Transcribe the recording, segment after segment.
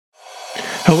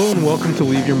Hello and welcome to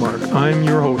Leave Your Mark. I'm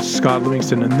your host, Scott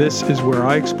Livingston, and this is where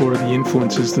I explore the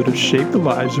influences that have shaped the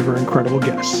lives of our incredible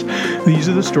guests. These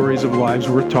are the stories of lives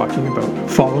worth talking about.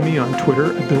 Follow me on Twitter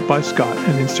at BuiltByScott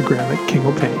and Instagram at King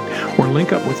O'Pain, or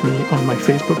link up with me on my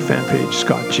Facebook fan page,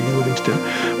 Scott G. Livingston.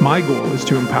 My goal is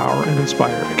to empower and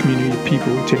inspire a community of people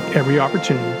who take every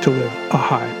opportunity to live a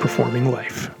high-performing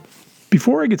life.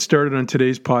 Before I get started on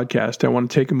today's podcast, I want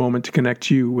to take a moment to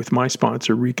connect you with my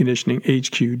sponsor,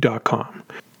 ReconditioningHQ.com.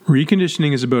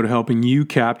 Reconditioning is about helping you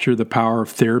capture the power of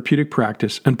therapeutic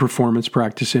practice and performance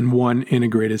practice in one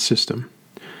integrated system.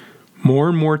 More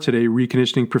and more today,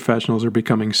 reconditioning professionals are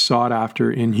becoming sought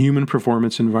after in human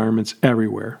performance environments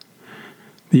everywhere.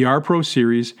 The R-Pro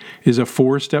series is a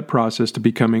 4-step process to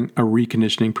becoming a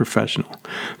reconditioning professional.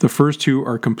 The first 2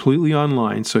 are completely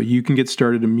online, so you can get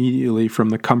started immediately from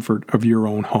the comfort of your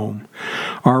own home.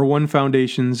 R1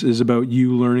 Foundations is about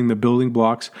you learning the building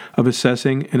blocks of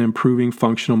assessing and improving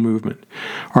functional movement.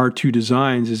 R2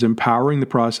 Designs is empowering the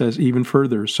process even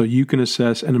further, so you can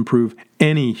assess and improve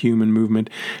any human movement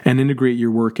and integrate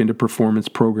your work into performance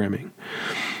programming.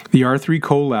 The R3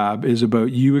 CoLab is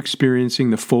about you experiencing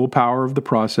the full power of the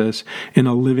process in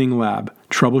a living lab,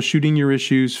 troubleshooting your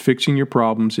issues, fixing your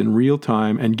problems in real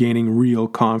time, and gaining real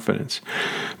confidence.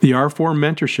 The R4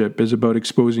 Mentorship is about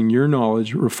exposing your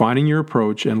knowledge, refining your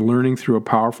approach, and learning through a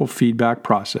powerful feedback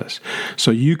process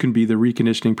so you can be the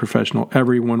reconditioning professional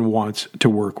everyone wants to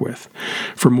work with.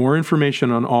 For more information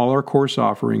on all our course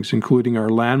offerings, including our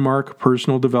landmark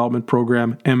personal development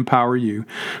program, Empower You,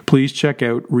 please check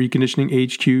out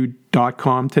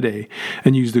reconditioninghq.com today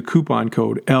and use the coupon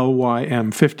code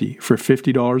LYM50 for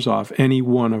 $50 off any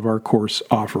one of our course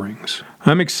offerings.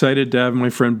 I'm excited to have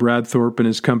my friend Brad Thorpe and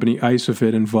his company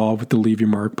ISOFIT involved with the Leave Your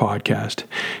Mark podcast.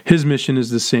 His mission is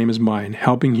the same as mine,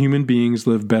 helping human beings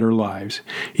live better lives.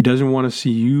 He doesn't want to see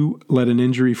you let an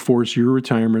injury force your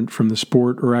retirement from the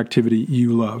sport or activity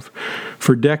you love.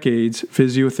 For decades,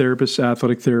 physiotherapists,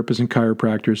 athletic therapists, and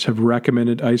chiropractors have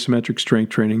recommended isometric strength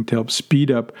training to help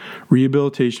speed up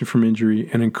rehabilitation from injury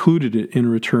and included it in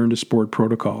return to sport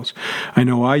protocols. I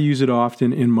know I use it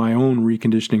often in my own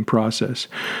reconditioning process.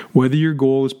 Whether your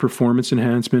goal is performance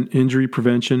enhancement, injury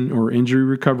prevention, or injury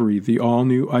recovery, the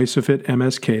all-new ISOFIT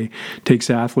MSK takes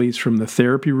athletes from the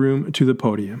therapy room to the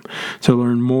podium. To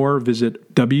learn more,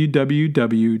 visit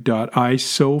www.isofit,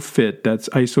 that's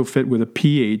isofit with a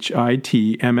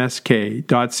PHIT,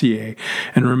 MSK.ca,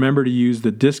 and remember to use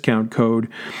the discount code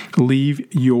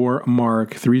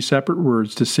LEAVEYOURMARK, 3 separate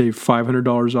words, to save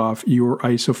 $500 off your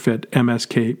ISOFIT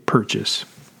MSK purchase.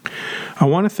 I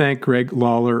want to thank Greg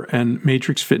Lawler and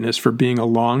Matrix Fitness for being a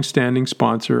long-standing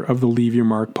sponsor of the Leave Your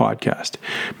Mark podcast.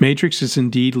 Matrix is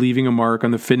indeed leaving a mark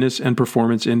on the fitness and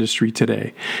performance industry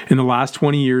today. In the last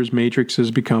 20 years, Matrix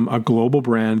has become a global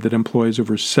brand that employs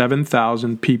over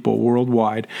 7,000 people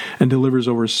worldwide and delivers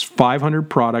over 500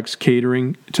 products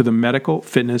catering to the medical,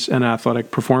 fitness, and athletic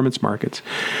performance markets.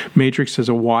 Matrix has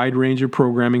a wide range of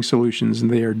programming solutions, and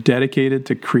they are dedicated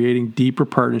to creating deeper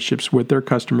partnerships with their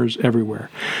customers everywhere.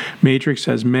 Matrix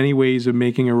has many ways of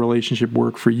making a relationship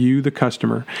work for you, the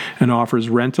customer, and offers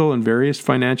rental and various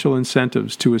financial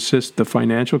incentives to assist the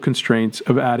financial constraints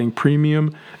of adding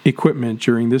premium equipment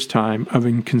during this time of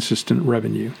inconsistent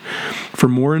revenue. For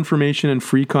more information and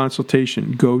free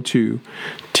consultation, go to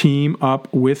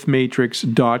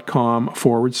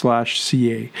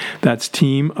teamupwithmatrix.com/CA. That's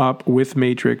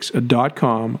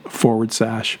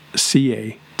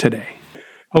teamupwithmatrix.com/CA today.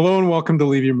 Hello and welcome to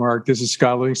Leave Your Mark. This is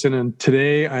Scott Livingston, and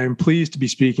today I am pleased to be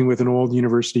speaking with an old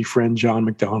university friend, John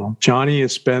McDonald. Johnny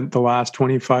has spent the last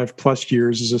 25 plus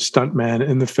years as a stuntman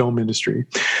in the film industry.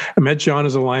 I met John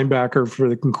as a linebacker for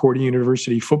the Concordia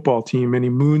University football team many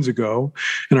moons ago,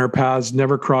 and our paths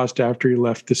never crossed after he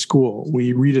left the school.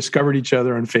 We rediscovered each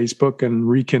other on Facebook and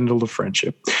rekindled a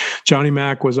friendship. Johnny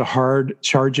Mack was a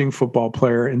hard-charging football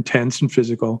player, intense and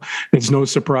physical. It's no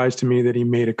surprise to me that he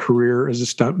made a career as a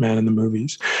stuntman in the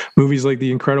movies. Movies like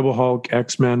The Incredible Hulk,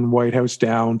 X-Men, White House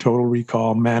Down, Total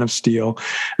Recall, Man of Steel,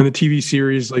 and the TV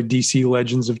series like DC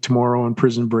Legends of Tomorrow and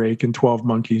Prison Break and 12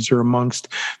 Monkeys are amongst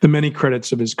the many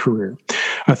credits of his career.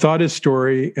 I thought his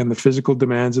story and the physical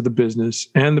demands of the business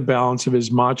and the balance of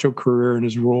his macho career and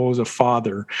his role as a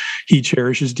father he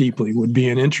cherishes deeply would be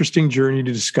an interesting journey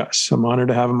to discuss. I'm honored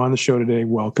to have him on the show today.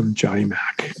 Welcome, Johnny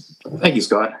Mack. Thank you,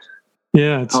 Scott.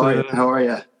 Yeah. How are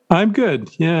you? I'm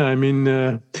good. Yeah. I mean,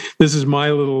 this is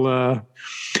my little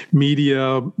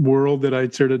media world that I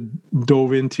sort of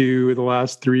dove into the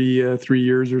last three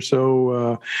years or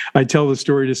so. I tell the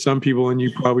story to some people, and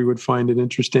you probably would find it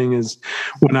interesting, is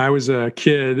when I was a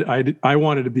kid, I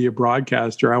wanted to be a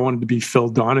broadcaster. I wanted to be Phil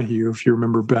Donahue, if you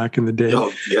remember back in the day.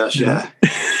 Oh, yes, yeah.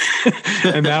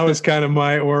 and that was kind of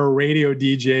or a radio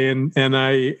DJ. And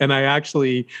I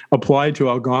actually applied to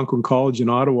Algonquin College in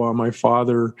Ottawa. My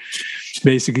father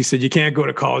basically said, you can't go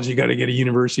to college, you got to get a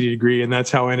university degree. And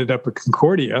that's how I ended up at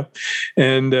Concordia.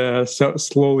 And so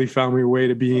slowly found my way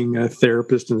to being a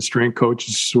therapist and a strength coach,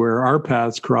 is where our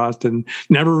paths crossed, and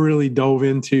never really dove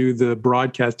into the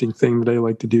broadcasting thing that I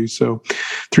like to do. So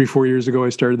 3-4 years ago, I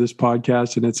started this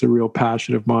podcast, and it's a real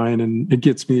passion of mine, and it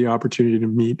gets me the opportunity to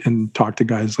meet and talk to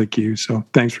guys like you. So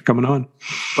thanks for coming on.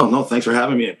 Oh, no, thanks for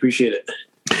having me. I appreciate it.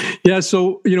 Yeah.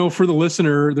 So, for the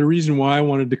listener, the reason why I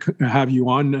wanted to have you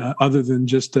on, other than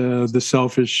just the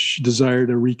selfish desire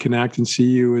to reconnect and see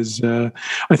you, is I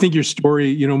think your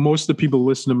story, most of the people who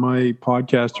listen to my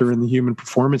podcast are in the human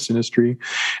performance industry,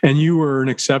 and you were an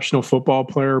exceptional football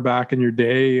player back in your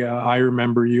day. I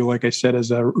remember you, like I said,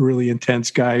 as a really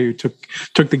intense guy who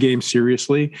took the game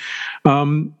seriously.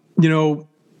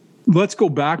 Let's go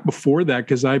back before that,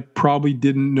 because I probably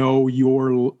didn't know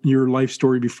your life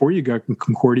story before you got in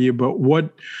Concordia. But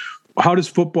how does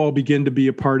football begin to be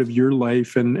a part of your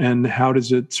life, and how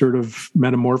does it sort of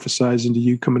metamorphosize into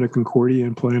you coming to Concordia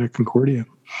and playing at Concordia?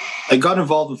 I got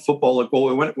involved with football.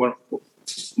 One of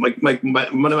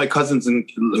my cousins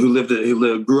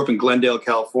who grew up in Glendale,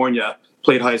 California,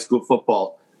 played high school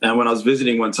football. And when I was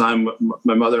visiting one time,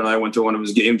 my mother and I went to one of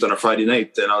his games on a Friday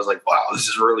night, and I was like, wow, this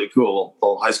is really cool.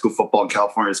 Well, high school football in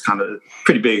California is kind of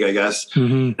pretty big, I guess.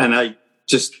 Mm-hmm. And I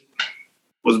just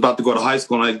was about to go to high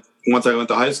school, and once I went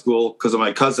to high school, because of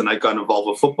my cousin, I got involved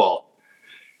with football.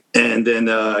 And then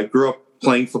I grew up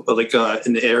playing football,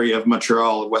 in the area of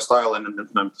Montreal, West Island, and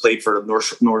I played for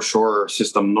the North Shore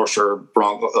system, North Shore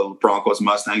Broncos,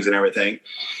 Mustangs, and everything.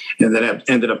 And then I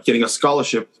ended up getting a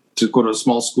scholarship to go to a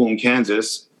small school in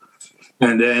Kansas.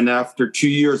 And then after 2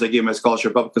 years, I gave my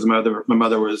scholarship up because my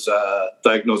mother was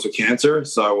diagnosed with cancer.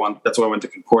 So that's why I went to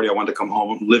Concordia. I wanted to come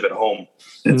home and live at home.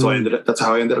 And so that's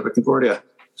how I ended up at Concordia.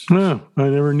 Oh, I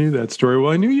never knew that story.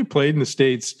 Well, I knew you played in the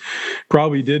States,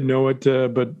 probably did know it,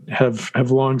 but have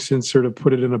long since sort of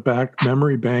put it in a back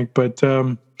memory bank. But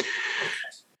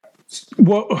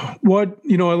what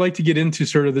I like to get into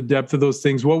sort of the depth of those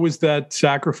things. What was that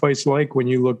sacrifice like when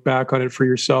you look back on it for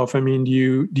yourself? I mean, do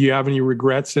you have any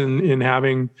regrets in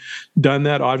having done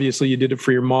that? Obviously, you did it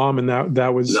for your mom, and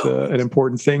that was an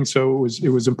important thing. So it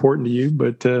was important to you.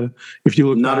 But if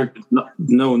you look back,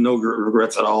 no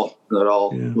regrets at all.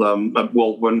 Yeah.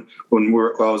 Well, when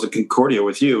I was at Concordia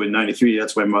with you in '93,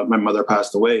 that's when my mother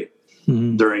passed away.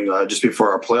 Mm-hmm. During just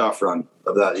before our playoff run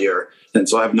of that year. And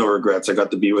so I have no regrets. I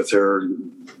got to be with her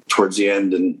towards the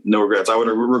end, and no regrets. I would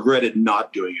have regretted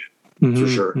not doing it, for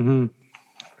sure. Mm-hmm.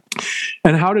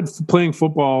 And how did playing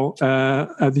football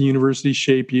at the university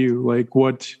shape you?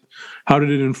 How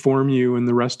did it inform you in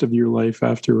the rest of your life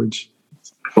afterwards?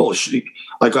 Well,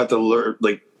 I got to learn,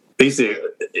 basically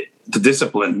the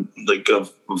discipline,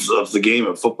 of the game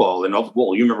of football. And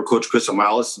you remember Coach Chris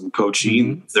O'Malley and Coach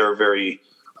Sheen. Mm-hmm.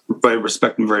 I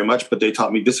respect them very much, but they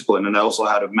taught me discipline, and I also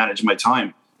had to manage my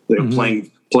time.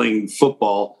 Playing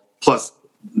football plus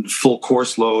full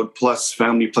course load plus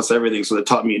family plus everything. So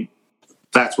that's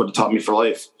what it taught me for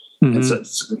life. Mm-hmm. And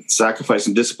sacrifice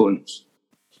and discipline.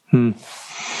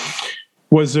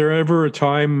 Was there ever a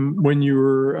time when you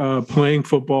were playing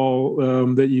football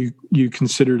that you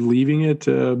considered leaving it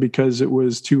because it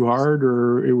was too hard,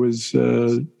 or it was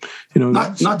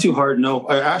not too hard? No,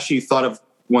 I actually thought of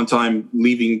one time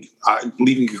leaving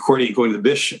Concordia and going to the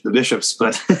Bishops,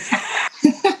 but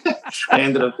I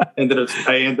ended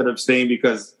up staying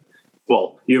because,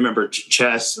 well, you remember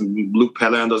Chess and Luke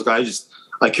Pellet and those guys.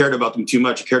 I cared about them too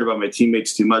much. I cared about my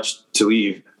teammates too much to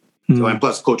leave. Mm-hmm. So, and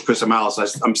plus Coach Chris O'Malley,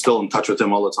 I'm still in touch with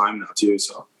him all the time now too.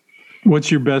 So,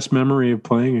 what's your best memory of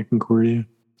playing at Concordia?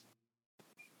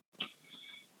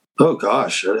 Oh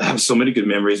gosh, I have so many good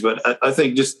memories, but I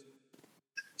think just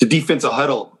the defensive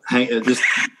huddle,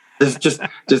 just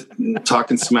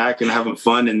talking smack and having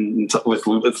fun, and with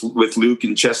Luke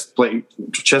and Chess playing.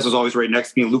 Chess was always right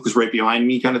next to me, and Luke was right behind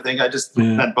me, kind of thing.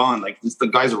 That bond, the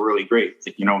guys are really great.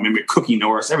 Maybe Cookie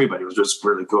Norris, everybody was just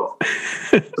really cool.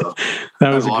 So,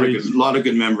 that was a lot of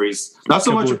good memories. Not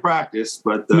so much of practice,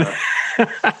 but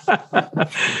a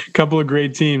couple of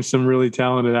great teams. Some really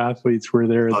talented athletes were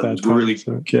there at that time. Really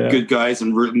good guys,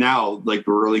 and now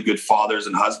really good fathers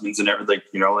and husbands and everything.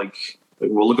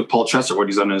 Well, look at Paul Chesser, what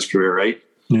he's done in his career, right?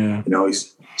 Yeah.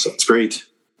 So it's great.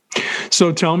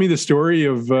 So tell me the story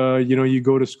of, you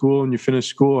go to school and you finish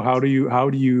school.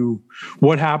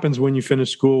 What happens when you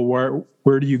finish school?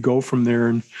 Where do you go from there?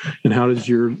 And how does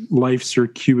your life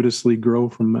circuitously grow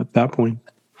from at that point?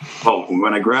 Oh,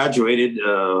 when I graduated,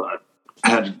 I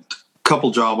had a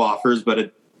couple job offers,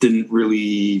 but didn't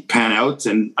really pan out,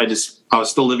 and I was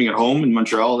still living at home in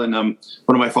Montreal, and one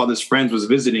of my father's friends was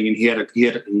visiting, and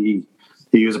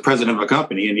he was a president of a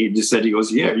company, and he just said, he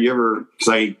goes, yeah, you ever,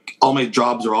 because all my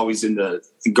jobs are always in the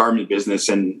garment business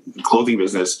and clothing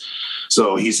business.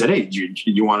 So he said, hey, do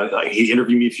you want to, he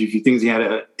interviewed me for a few things. He had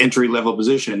an entry level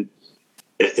position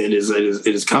in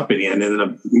his company, and ended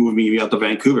up moving me out to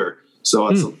Vancouver. So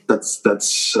I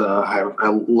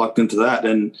lucked into that.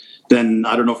 And then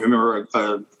I don't know if you remember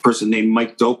a person named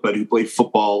Mike Dopa, who played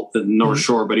football at North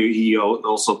Shore, but he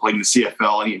also played in the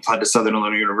CFL, and he applied to Southern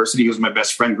Illinois University. He was my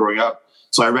best friend growing up.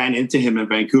 So I ran into him in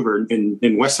Vancouver,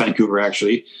 in West Vancouver,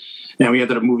 actually. And we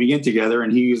ended up moving in together,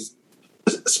 and he was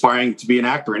aspiring to be an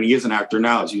actor, and he is an actor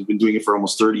now. He's been doing it for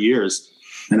almost 30 years.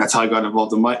 And that's how I got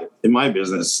involved in my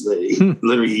business.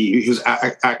 Literally, he was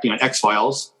acting on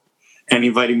X-Files, and he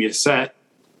invited me to set.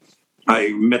 I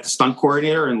met the stunt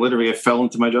coordinator, and literally I fell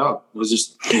into my job. It was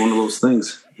just one of those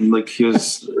things. Like it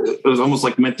was almost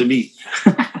like meant to be.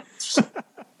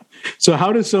 So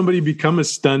how does somebody become a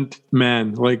stunt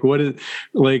man? Like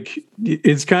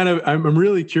it's kind of, I'm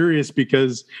really curious,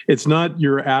 because it's not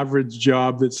your average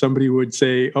job that somebody would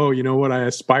say, oh, you know what, I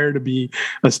aspire to be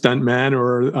a stunt man,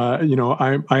 or,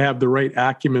 I have the right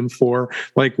acumen for,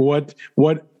 like, what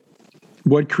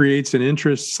creates an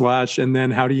interest / and then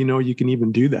how do you know you can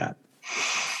even do that?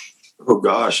 Oh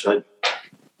gosh.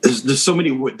 There's so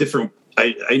many different,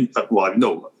 I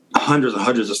know hundreds and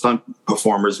hundreds of stunt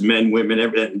performers, men, women,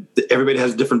 everybody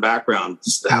has a different background,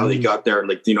 just how they got there.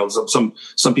 Like, some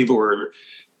people were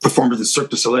performers in Cirque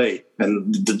du Soleil,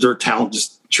 and their talent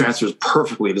just transfers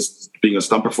perfectly to being a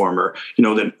stunt performer.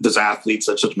 Then there's athletes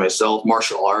such as myself,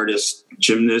 martial artists,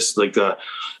 gymnasts. Like a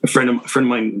friend of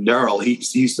mine, Daryl, he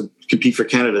used to compete for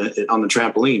Canada on the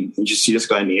trampoline, and just see this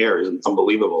guy in the air is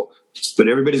unbelievable. But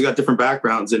everybody's got different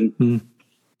backgrounds, and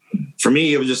for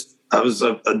me, I was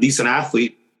a decent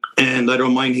athlete, and I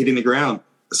don't mind hitting the ground.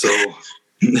 So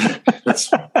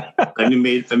I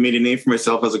made a name for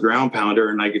myself as a ground pounder,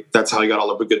 and that's how I got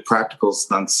all of the good practical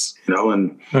stunts,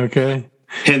 and okay.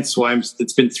 Hence why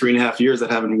it's been 3.5 years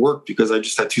that haven't worked, because I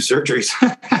just had 2 surgeries.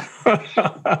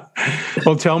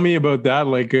 Well, tell me about that.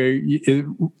 Like,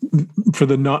 for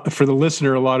the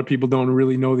listener, a lot of people don't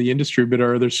really know the industry, but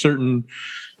are there certain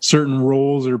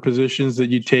roles or positions that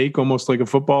you take, almost like a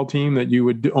football team, that you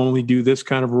would only do this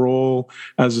kind of role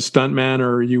as a stuntman,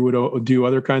 or you would do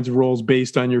other kinds of roles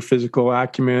based on your physical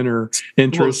acumen or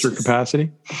interest or capacity?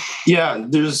 Yeah,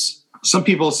 there's some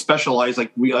people specialize.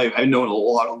 Like I know a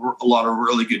lot of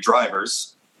really good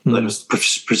drivers, like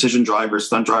precision drivers,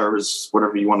 stunt drivers,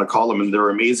 whatever you want to call them, and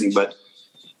they're amazing. But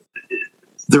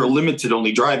they're limited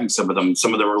only driving. Some of them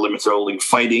are limited only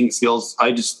fighting skills.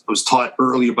 I just was taught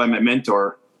earlier by my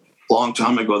mentor a long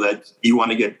time ago that you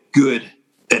want to get good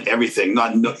at everything.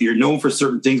 You're known for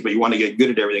certain things, but you want to get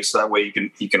good at everything, so that way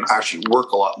you can actually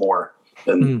work a lot more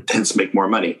and hence make more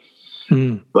money.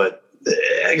 But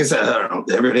I guess I don't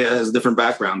know. Everybody has different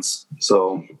backgrounds.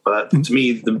 So, but to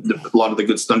me, a lot of the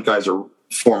good stunt guys are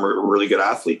former really good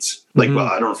athletes. Like, well,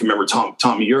 I don't know if you remember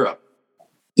Tommy Europe.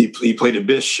 He played a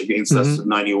Bish against us in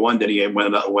 '91. Then he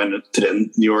went to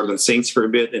the New Orleans Saints for a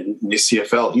bit in the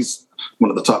CFL. He's one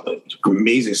of the top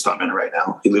amazing stuntmen right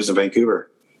now. He lives in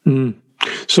Vancouver.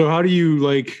 So how do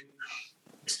you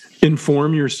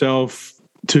inform yourself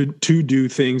to do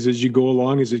things as you go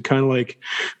along? Is it kind of like,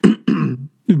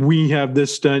 we have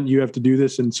this stunt, you have to do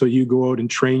this, and so you go out and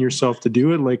train yourself to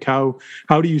do it? Like, how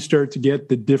do you start to get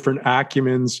the different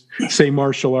acumens, say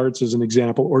martial arts as an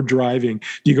example, or driving?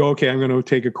 Do you go, okay, I'm going to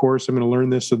take a course, I'm going to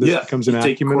learn this, so this becomes an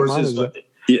acumen?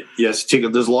 Yes,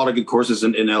 there's a lot of good courses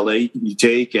in LA you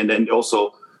take, and then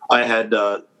also I had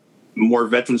more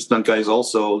veteran stunt guys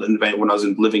also when I was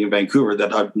living in Vancouver,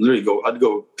 that I'd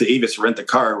go to Avis, rent a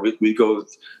car, we'd go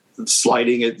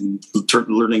sliding it and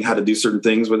learning how to do certain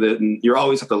things with it. And you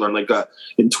always have to learn, like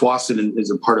in Tsawwassen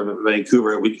is a part of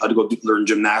Vancouver. I'd go learn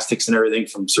gymnastics and everything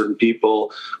from certain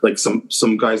people. Like some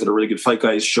guys that are really good fight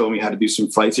guys show me how to do some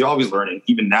fights. You're always learning.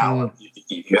 Even now,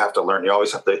 you have to learn. You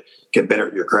always have to get better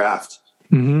at your craft.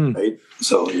 Right?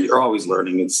 So you're always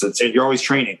learning. You're always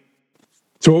training.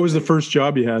 So what was the first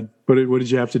job you had? What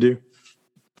did you have to do?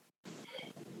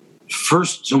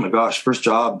 First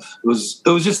job, it was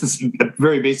just this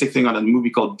very basic thing on a movie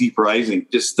called Deep Rising.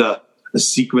 Just a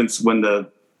sequence when the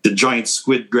giant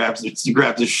squid grabs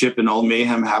the ship and all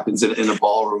mayhem happens in a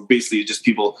ballroom. Basically, just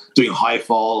people doing high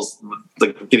falls,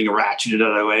 like getting ratcheted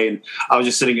out of the way. And I was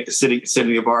just sitting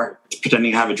in a bar,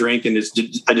 pretending to have a drink, and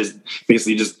I just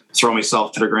basically just throw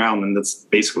myself to the ground, and that's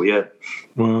basically it.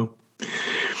 Wow.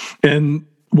 And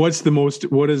what is the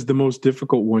most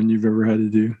difficult one you've ever had to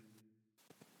do?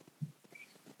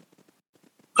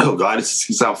 Oh God,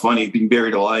 it's sound funny being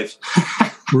buried alive.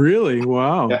 Really?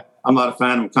 Wow. Yeah, I'm not a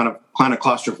fan. I'm kind of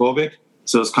claustrophobic,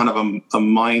 so it's kind of a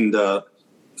mind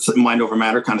over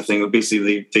matter kind of thing.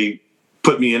 Basically, they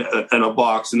put me in a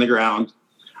box in the ground,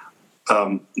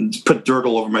 put dirt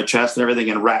all over my chest and everything,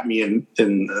 and wrap me in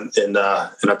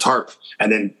a tarp,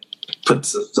 and then put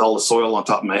all the soil on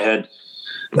top of my head.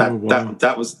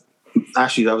 That was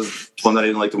one that I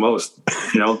didn't like the most.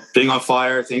 Being on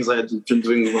fire, things like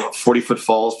doing 40-foot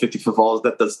falls, 50-foot falls.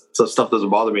 That stuff doesn't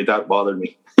bother me. That bothered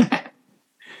me.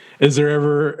 Has there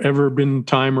ever been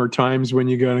times when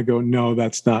you gotta go, no,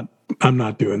 I'm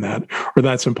not doing that, or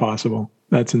that's impossible.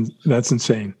 That's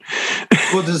insane.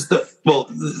 Well,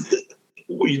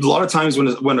 a lot of times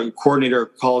when a coordinator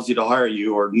calls you to hire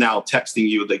you, or now texting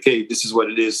you like, hey, this is what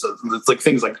it is. It's like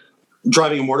things like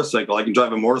driving a motorcycle. I can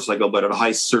drive a motorcycle, but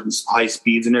at certain high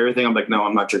speeds and everything, I'm like, no,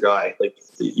 I'm not your guy. Like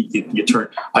you turn.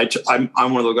 I'm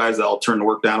one of those guys that I'll turn the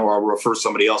work down, or I'll refer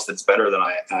somebody else that's better than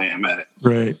I am at it.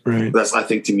 Right. I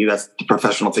think to me that's the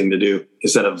professional thing to do,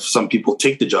 instead of some people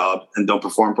take the job and don't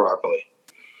perform properly.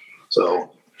 So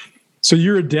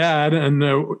you're a dad, and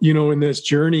in this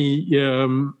journey,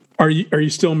 are you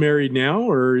still married now,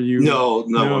 or are you? No,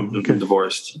 I'm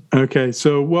divorced. Okay,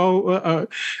 so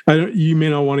you may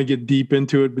not want to get deep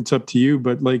into it, but it's up to you.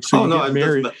 But you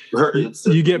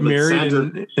get married,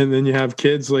 and then you have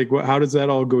kids. Like, how does that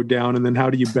all go down? And then how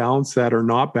do you balance that, or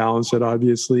not balance it,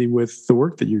 obviously, with the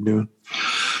work that you're doing?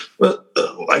 Well,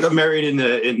 I got married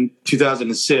in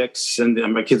 2006,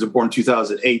 and my kids were born in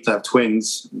 2008. I have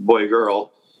twins, boy,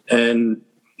 girl, and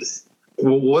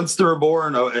once they were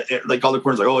born, like all the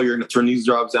corners, like, oh, you're going to turn these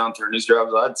jobs down, turn these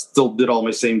jobs. I still did all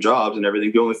my same jobs and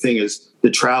everything. The only thing is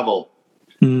the travel.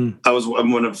 I'm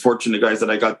one of the fortunate guys that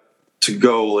I got to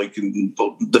go like in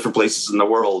different places in the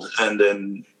world. And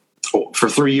then for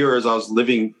 3 years, I was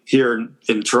living here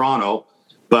in Toronto,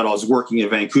 but I was working in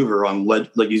Vancouver on, like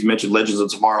you mentioned, Legends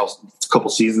of Tomorrow, a couple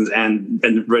seasons, and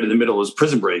right in the middle was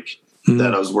Prison Break.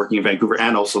 That I was working in Vancouver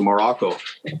and also Morocco.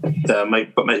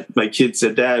 My kids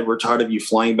said, Dad, we're tired of you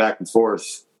flying back and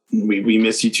forth. We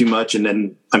miss you too much. And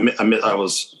then I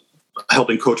was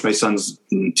helping coach my son's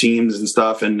teams and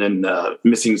stuff, and then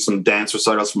missing some dance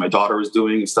recitals my daughter was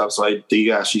doing and stuff. So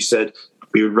she said,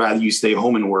 we would rather you stay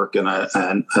home and work.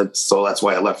 And so that's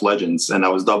why I left Legends. And I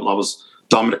was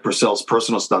Dominic Purcell's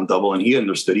personal stunt double, and he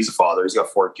understood. He's a father. He's got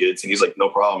 4 kids, and he's like, no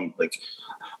problem. Like,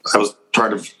 I was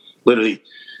tired of literally.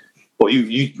 Well,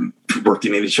 you worked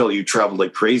in NHL. You traveled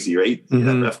like crazy, right?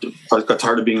 Mm-hmm. I got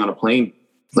tired of being on a plane,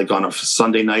 like on a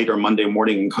Sunday night or Monday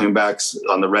morning, and coming back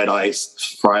on the red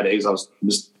ice Fridays. I was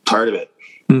just tired of it.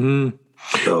 Mm-hmm.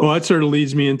 So. Well, that sort of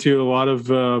leads me into a lot of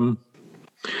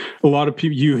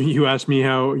people. You asked me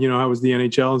how was the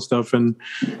NHL and stuff, and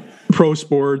pro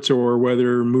sports, or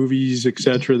whether movies,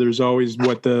 etc. There's always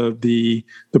what the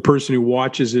person who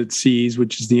watches it sees,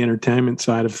 which is the entertainment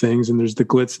side of things, and there's the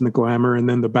glitz and the glamour, and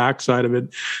then the backside of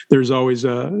it. There's always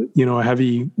a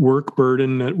heavy work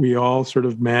burden that we all sort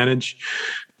of manage.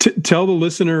 Tell the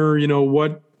listener,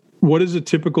 what is a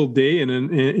typical day in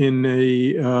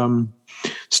a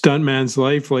stuntman's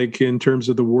life, like in terms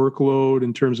of the workload,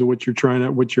 in terms of what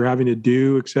you're having to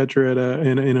do, et cetera,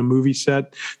 in a movie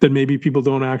set that maybe people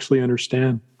don't actually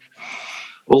understand?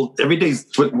 Well, every day's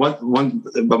one,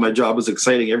 but my job is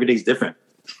exciting. Every day's different.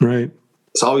 Right.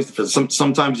 It's always different.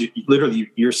 Sometimes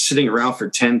you're sitting around for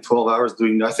 10, 12 hours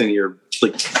doing nothing. You're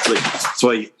like,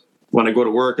 so when I go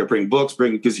to work, I bring books,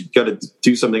 because you got to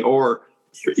do something, or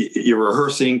you're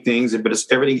rehearsing things, but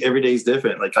it's everything. Every day is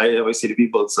different. Like I always say to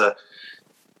people, it's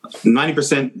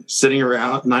 90% sitting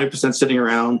around,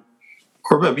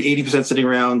 or maybe 80% sitting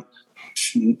around,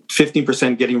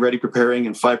 15% getting ready, preparing,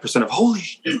 and 5% of holy,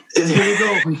 here we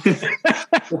go.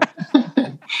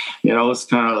 It's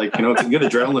kind of like, it's a good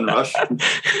adrenaline rush.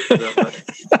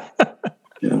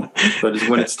 But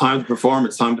when it's time to perform,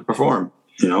 it's time to perform.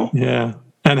 Yeah.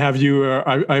 And have you?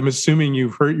 I'm assuming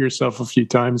you've hurt yourself a few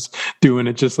times doing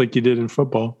it, just like you did in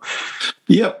football.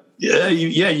 Yep. Yeah.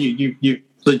 You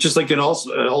just like in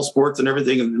all sports and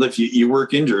everything. And if you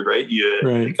work injured, right?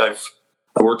 Right. Like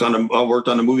I worked on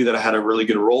a movie that I had a really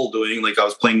good role doing. Like I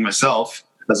was playing myself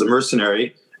as a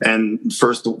mercenary. And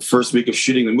first week of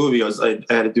shooting the movie, I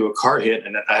had to do a car hit,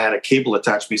 and I had a cable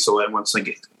attached to me. So once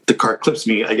the car clips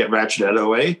me, I get ratcheted out of the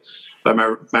way. But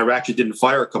my ratchet didn't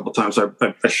fire a couple of times. So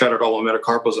I shattered all my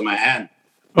metacarpals in my hand.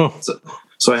 Oh,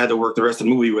 so I had to work the rest of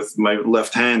the movie with my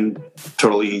left hand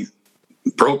totally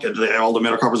broken. All the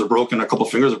metacarpals are broken. A couple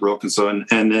of fingers are broken. So and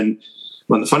then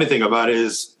the funny thing about it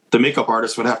is the makeup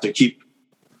artist would have to keep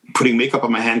putting makeup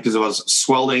on my hand because it was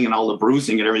swelling and all the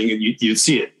bruising and everything. And you'd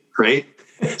see it, right?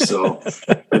 So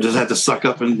I just had to suck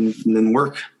up and then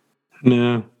work.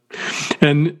 Yeah.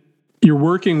 And you're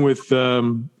working with,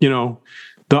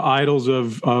 the idols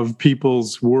of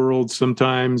people's worlds.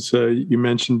 Sometimes you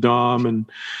mentioned Dom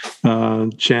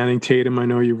and Channing Tatum, I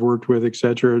know you've worked with, et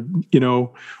cetera.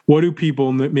 What do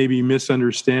people maybe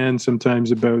misunderstand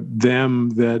sometimes about them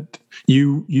that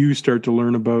you start to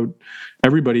learn about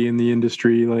everybody in the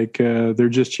industry? Like they're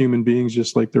just human beings,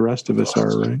 just like the rest of us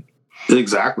are, right?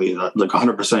 Exactly. Like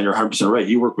 100%, you're 100% right.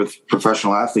 You work with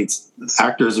professional athletes.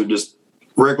 Actors are just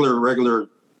regular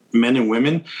men and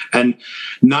women, and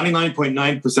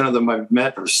 99.9% of them I've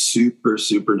met are super,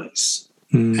 super nice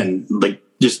and like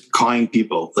just kind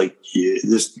people, like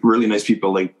just really nice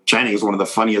people. Like Channing is one of the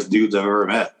funniest dudes I've ever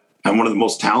met and one of the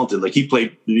most talented. Like he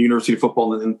played University of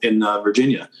Football in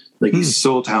Virginia. Like he's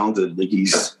so talented. Like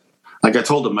like I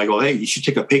told him, I go, hey, you should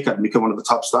take a pay cut and become one of the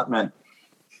top stuntmen.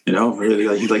 Really,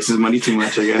 like, he likes his money too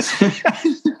much, I guess.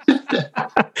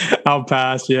 I'll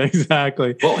pass. Yeah,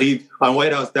 exactly. Well, on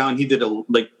White House Down, he did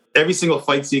every single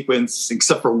fight sequence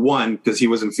except for one, because he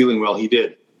wasn't feeling well. He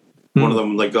did one of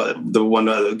them, like the one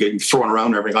getting thrown around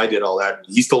and everything. I did all that.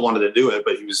 He still wanted to do it,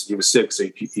 but he was sick, so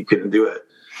he couldn't do it.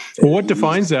 Well, what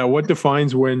defines that? What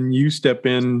defines when you step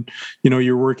in?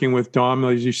 You're working with Dom,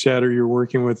 as you said, or you're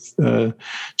working with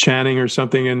Channing or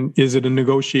something. And is it a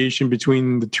negotiation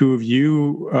between the two of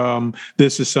you?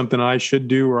 This is something I should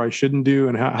do or I shouldn't do,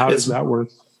 and how does that work?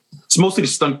 It's mostly the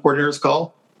stunt coordinator's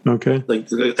call. Okay.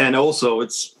 And also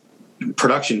it's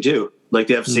production too. Like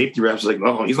they have safety reps. Like,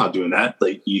 oh, he's not doing that.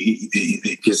 Like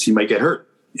because he might get hurt.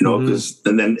 Because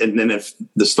and then if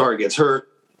the star gets hurt,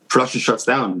 production shuts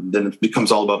down, then it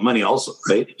becomes all about money also,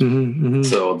 right?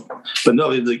 So, but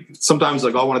no, sometimes I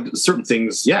want to do certain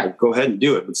things. Yeah, go ahead and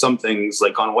do it. But some things,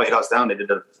 like on White House Down, they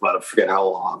did I forget how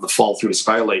long, the fall through the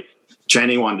skylight.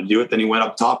 Channing wanted to do it. Then he went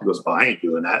up top. He goes, I ain't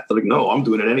doing that. They're like, no, I'm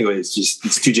doing it anyway.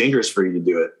 It's too dangerous for you to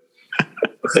do it.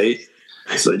 Right?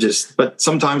 So but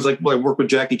sometimes I work with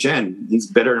Jackie Chan. He's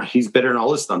better than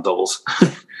all his stunt doubles.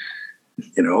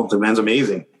 The man's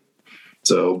amazing.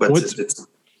 So, but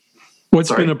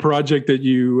what's been a project that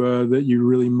you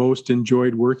really most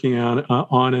enjoyed working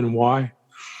on and why?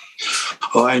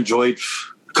 Oh, I enjoyed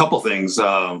a couple things.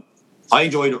 I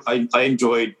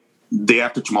enjoyed Day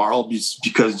After Tomorrow just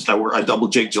because I double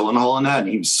Jake Gyllenhaal on that, and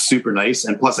he was super nice.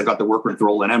 And plus, I got to work with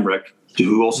Roland Emmerich,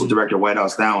 who also directed White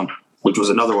House Down, which was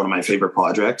another one of my favorite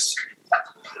projects.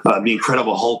 The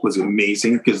Incredible Hulk was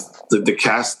amazing because the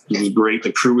cast was great,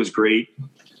 the crew was great.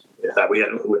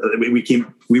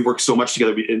 We worked so much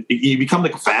together. You become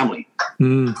like a family.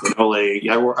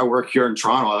 I work here in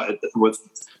Toronto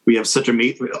we have such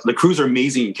the crews are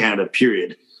amazing in Canada,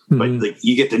 period. But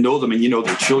you get to know them and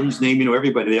their children's name,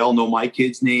 everybody. They all know my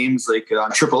kids' names. Like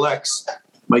on Triple X,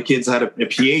 my kids had a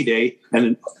PA day,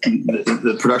 and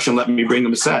the production let me bring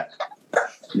them a set.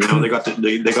 They got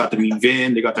to meet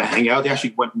Vin. They got to hang out. They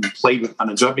actually went and played on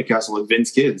a jumping castle with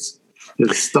Vin's kids.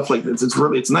 It's stuff like this.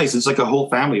 It's nice. It's like a whole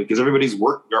family because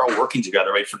they're all working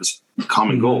together, right, for this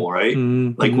common goal, right?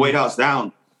 Like White House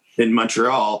Down in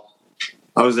Montreal.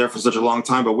 I was there for such a long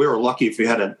time, but we were lucky if we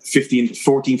had a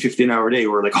 15-hour day. We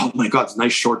were like, oh my God, it's a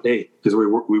nice short day because we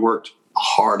worked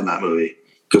hard on that movie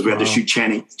because we had to shoot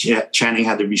Channing. Channing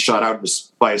had to be shot out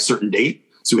by a certain date.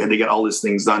 So we had to get all these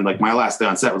things done. Like my last day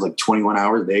on set was like 21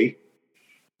 hours a day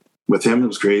with him. It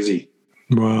was crazy.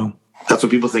 Wow. That's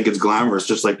what people think it's glamorous,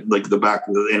 just like the back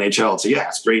of the NHL. So yeah,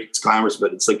 it's great. It's glamorous,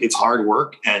 but it's hard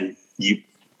work and you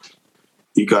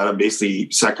got to basically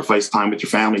sacrifice time with your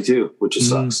family too, which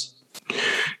sucks.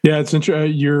 Yeah, it's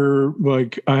interesting. You're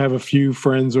like, I have a few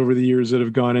friends over the years that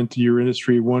have gone into your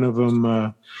industry. One of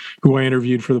them, who I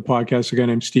interviewed for the podcast, a guy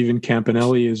named Stephen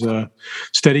Campanelli, is a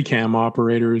Steadicam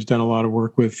operator who's done a lot of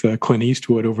work with Clint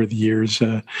Eastwood over the years.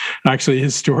 Actually,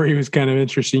 his story was kind of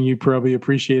interesting. You probably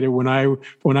appreciate it. When I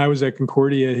was at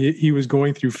Concordia, he was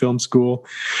going through film school,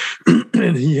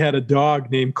 and he had a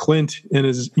dog named Clint, and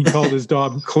he called his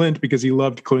dog Clint because he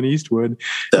loved Clint Eastwood.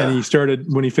 And he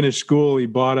started, when he finished school, he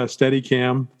bought a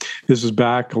Steadicam. This was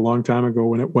back a long time ago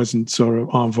when it wasn't sort of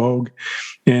en vogue.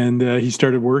 And he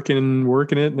started working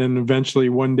it, and then eventually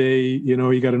one day,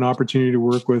 he got an opportunity to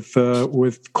work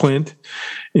with Clint,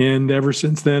 and ever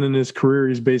since then in his career,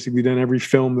 he's basically done every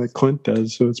film that Clint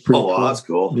does. So it's pretty. Oh, cool. That's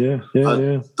cool. Yeah.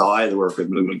 I had to work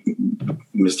with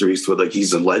Mr. Eastwood. Like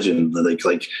he's a legend.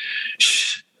 Like,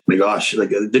 my gosh! Like,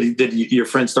 did your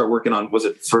friend start working on? Was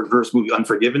it for first movie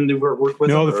Unforgiven to work with?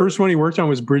 No, the first one he worked on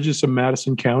was Bridges of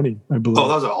Madison County, I believe. Oh,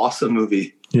 that was an awesome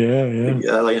movie. Yeah.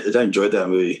 I enjoyed that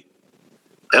movie.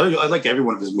 I like every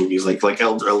one of his movies, like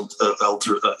El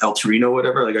Torino,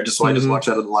 whatever. Like I just watched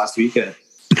that the last weekend.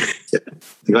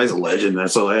 The guy's a legend, man.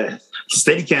 So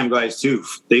Steadicam guys too.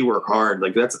 They work hard.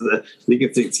 Like I think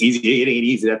it's easy. It ain't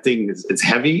easy. That thing it's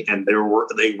heavy, and they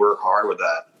work hard with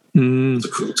that. It's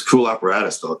a cool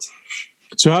apparatus, though.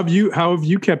 So how have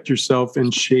you kept yourself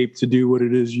in shape to do what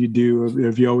it is you do?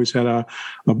 Have you always had a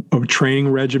training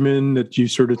regimen that you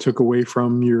sort of took away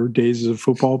from your days as a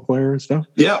football player and stuff?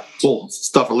 Yeah, well,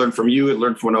 stuff I learned from you. I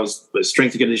learned from when I was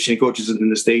strength and conditioning coaches in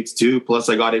the States too. Plus,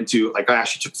 I got into I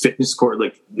actually took fitness course,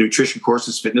 like nutrition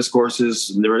courses, fitness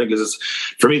courses, and everything. Because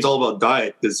for me, it's all about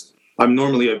diet. Because I'm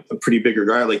normally a pretty bigger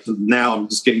guy. Like now, I'm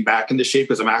just getting back into shape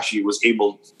because I'm actually was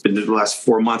able in the last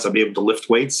 4 months. I'll be able to lift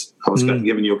weights. I was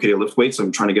given the okay to lift weights, so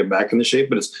I'm trying to get back into shape.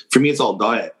 But for me, it's all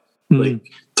diet. Like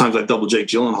times I double Jake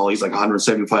Gyllenhaal, he's like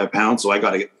 175 pounds, so I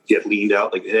got to get leaned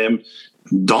out like him.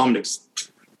 Dominic's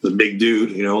the big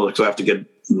dude, like so I have to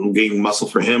gain muscle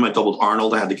for him. I doubled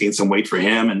Arnold. I had to gain some weight for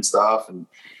him and stuff. And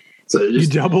so you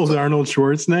doubled Arnold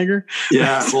Schwarzenegger?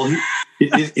 Yeah, well,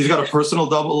 he's got a personal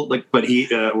double, but he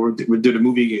we did a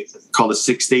movie called The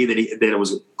Sixth Day that it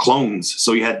was clones.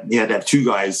 So he had to have two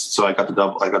guys. So I got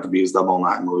to be his double in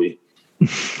that movie.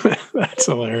 That's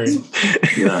hilarious.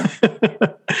 Yeah.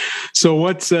 So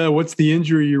what's the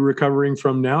injury you're recovering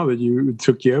from now that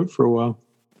took you out for a while?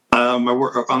 I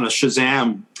work on a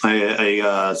Shazam.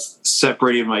 I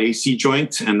separated my AC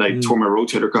joint and I tore my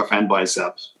rotator cuff and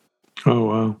bicep. Oh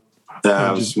wow.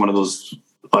 It was one of those.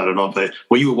 I don't know.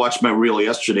 You watched my reel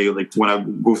yesterday. Like when I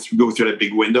go through that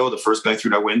big window, the first guy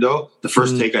through that window. The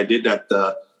first take I did that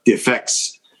the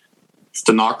effects,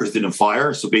 the knockers didn't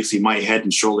fire. So basically, my head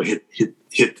and shoulder hit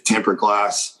the tempered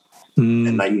glass,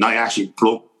 and I actually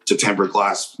broke the tempered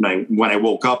glass. And when I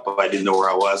woke up, I didn't know where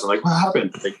I was. I'm like, what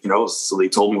happened? So they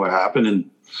told me what happened, and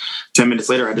 10 minutes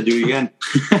later, I had to do it again.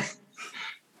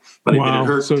 But wow. It didn't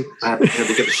hurt. So I had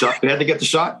to get the shot. They had to get the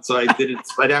shot. So I did it.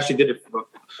 I actually did it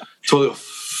totally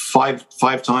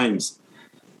five times.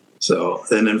 So,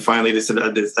 and then finally they said,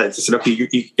 okay, you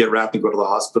can get wrapped and go to the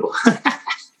hospital.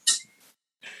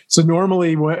 So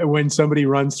normally when somebody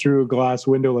runs through a glass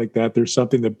window like that, there's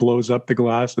something that blows up the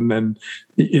glass, and then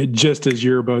just as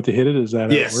you're about to hit it, is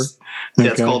that yes. How it works?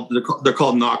 Yeah, they're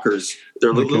called knockers.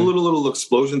 They're a little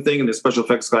explosion thing, and the special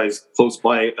effects guy's close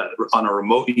by on a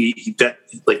remote. He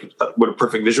with a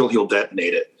perfect visual, he'll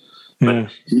detonate it. But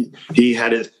he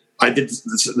had it. I did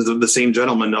the same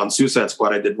gentleman on Suicide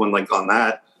Squad. I did one like on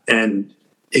that, and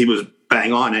he was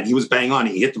bang on, and he was bang on.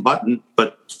 He hit the button,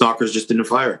 but knockers just didn't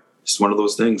fire. It's one of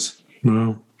those things.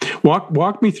 Wow.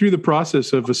 Walk me through the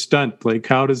process of a stunt. Like,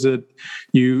 how does it?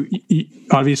 You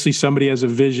obviously somebody has a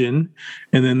vision,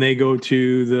 and then they go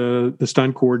to the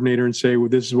stunt coordinator and say, "Well,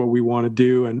 this is what we want to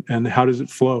do," and how does it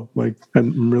flow? Like,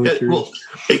 I'm really curious. Well,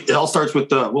 it all starts with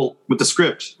the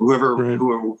script. Whoever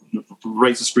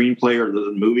writes the screenplay or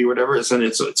the movie, or whatever,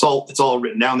 it's all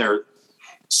written down there.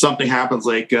 Something happens,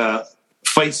 like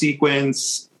fight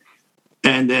sequence,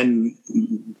 and then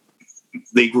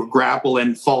they grapple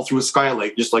and fall through a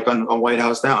skylight, just like on White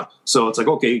House Down. So it's like,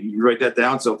 okay, you write that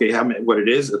down. So, okay, what it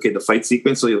is. Okay, the fight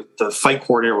sequence. So the fight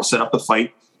coordinator will set up the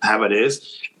fight, have it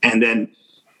is. And then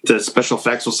the special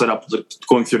effects will set up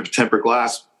going through the tempered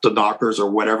glass, the knockers or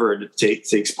whatever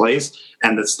takes place.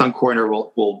 And the stunt coordinator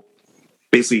will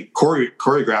basically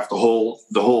choreograph the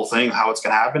whole thing, how it's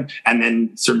going to happen. And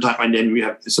then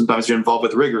sometimes you're involved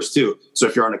with riggers too. So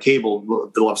if you're on a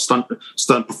cable, they'll have stunt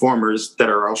performers that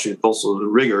are also the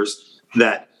riggers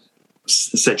that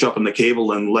set you up on the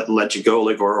cable and let you go,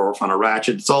 like or on a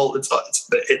ratchet. It's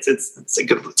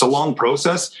a long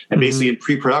process. And basically in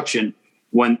pre-production,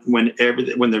 when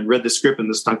they read the script and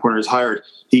the stunt coordinator is hired,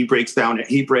 he breaks down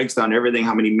everything,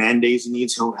 how many man days he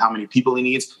needs, how many people he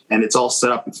needs, and it's all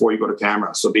set up before you go to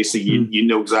camera. So basically, you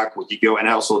know exactly what you go. And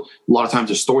also, a lot of times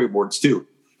there's storyboards too.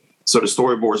 So the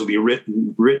storyboards will be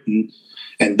written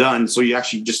and done. So you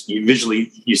actually you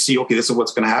visually see, okay, this is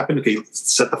what's going to happen. Okay,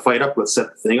 let's set the fight up. Let's set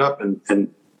the thing up,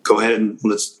 and go ahead and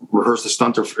let's rehearse the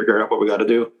stunt or figure out what we got to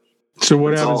do. So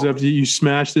what happens if you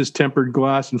smash this tempered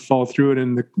glass and fall through it,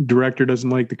 and the director doesn't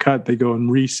like the cut? They go and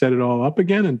reset it all up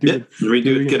again and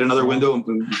redo it, get another window,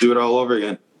 and do it all over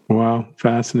again. Wow,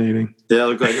 fascinating. Yeah,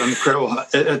 like Incredible.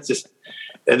 It's just,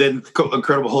 and then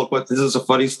Incredible Hulk. But this is a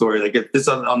funny story. Like this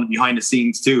on the behind the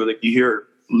scenes too. Like you hear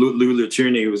Lou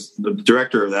Tierney, who was the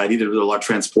director of that. He did a lot of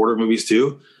Transporter movies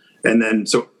too. And then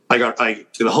so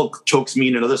the Hulk chokes me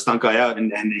and another stunt guy out,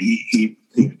 and he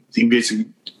basically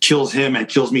kills him and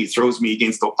kills me, throws me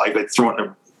against the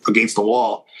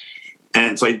wall.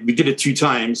 And so we did it 2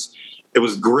 times. It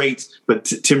was great. But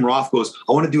Tim Roth goes,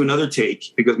 I want to do another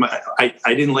take because I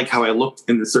didn't like how I looked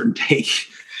in the certain take,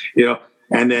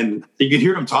 and then you can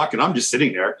hear him talking. I'm just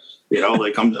sitting there,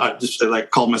 like I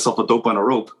called myself a dope on a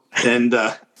rope. And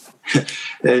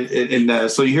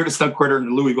So you hear the stunt coordinator,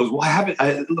 and Louis goes, "Well,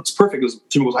 it looks perfect."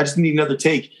 Tim goes, "I just need another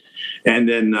take." And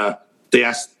then they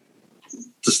asked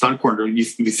the stunt coordinator,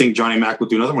 "You think Johnny Mac will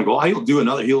do another one?" I go, "He'll do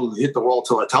another. He'll hit the wall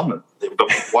till I tell him."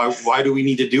 But why do we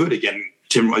need to do it again?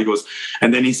 Tim, he goes,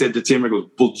 and then he said to Tim, he goes,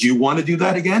 "Well, do you want to do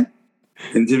that again?"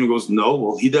 And Tim goes, "No."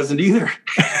 Well, he doesn't either.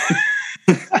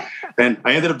 And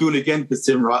I ended up doing it again because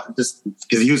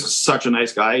because he was such a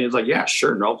nice guy. He was like, "Yeah,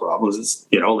 sure, no problems." It's,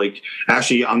 like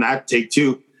actually on that take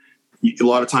too, a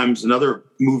lot of times another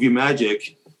movie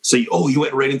magic. So you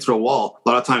went right into the wall. A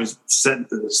lot of times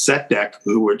set deck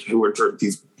who were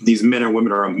these men and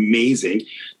women are amazing.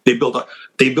 They build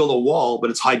a wall, but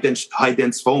it's high dense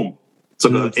foam. It's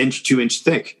like an inch, 2 inch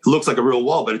thick. It looks like a real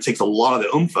wall, but it takes a lot of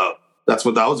the oomph out. That's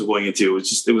what that was going into.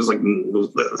 It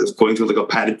was going through like a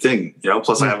padded thing,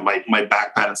 Plus I have my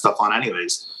back pad and stuff on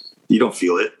anyways. You don't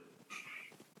feel it.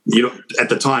 You don't at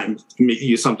the time.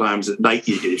 You sometimes at night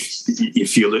you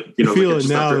feel it. You feel it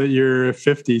now that you're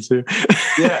 50 too.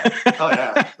 Yeah. Oh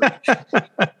yeah.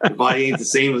 The body ain't the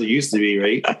same as it used to be,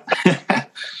 right?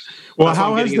 Well,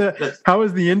 how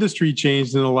has the industry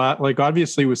changed in a lot? Like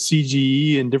obviously with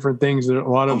CGE and different things,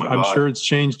 I'm sure it's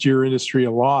changed your industry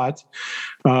a lot.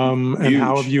 And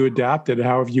how have you adapted?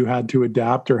 How have you had to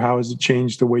adapt, or how has it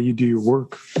changed the way you do your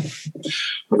work? Oh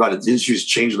my God, the industry's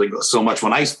changed so much.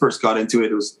 When I first got into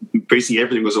it, it was basically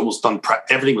everything was almost done.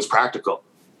 Everything was practical.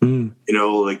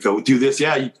 Go do this.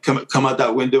 Yeah, you come out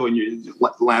that window and you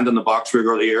land on the box rig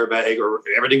or the airbag, or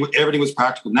everything was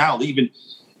practical. Now, even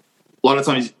a lot of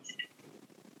times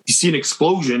you see an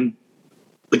explosion,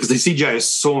 because the CGI is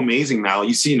so amazing now.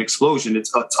 You see an explosion,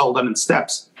 it's all done in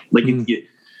steps. Like you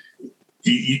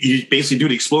basically do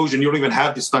the explosion. You don't even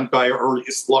have the stunt guy, or a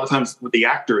lot of times with the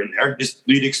actor in there. Just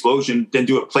do the explosion, then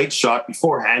do a plate shot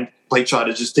beforehand. Plate shot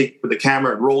is just take with the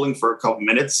camera rolling for a couple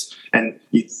minutes, and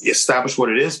you establish what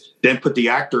it is. Then put the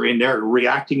actor in there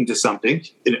reacting to something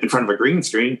in front of a green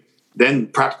screen. Then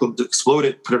practical explode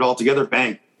it, put it all together,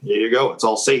 bang. There you go. It's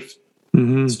all safe.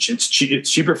 Mm-hmm. It's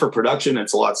cheaper for production. And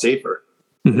it's a lot safer.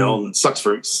 Mm-hmm. It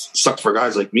sucks for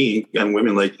guys like me and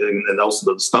women and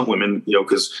also the stunt women,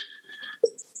 because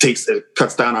it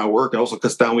cuts down our work. It also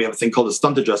cuts down. We have a thing called the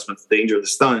stunt adjustment. The danger of the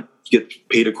stunt, you get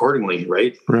paid accordingly,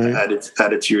 right? Add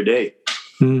it to your day.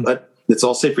 Mm. But it's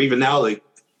all safer. Even now, like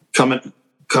coming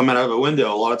out of a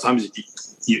window, a lot of times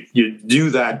you do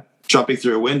that jumping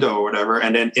through a window or whatever,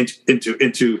 and then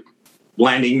into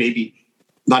landing maybe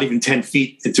not even 10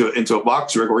 feet into a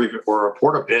box rig or a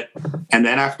porta pit, and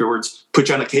then afterwards put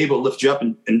you on a cable, lift you up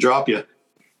and drop you.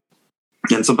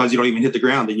 And sometimes you don't even hit the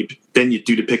ground. Then you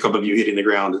do the pickup of you hitting the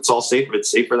ground. It's all safer.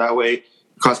 It's safer that way.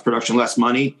 Cost production less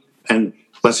money and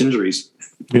less injuries.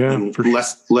 Yeah, and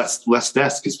less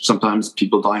deaths, because sometimes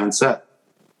people die on set.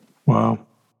 Wow.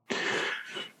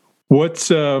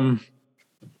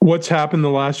 What's happened the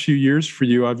last few years for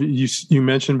you? You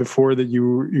mentioned before that you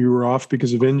were off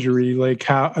because of injury. Like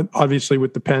how, obviously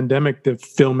with the pandemic, the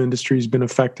film industry has been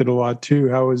affected a lot too.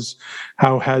 How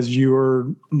has your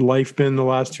life been the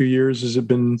last 2 years? Has it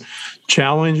been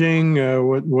challenging?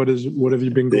 What have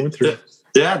you been going through?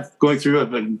 Yeah, going through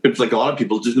it, like a lot of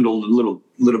people, just a little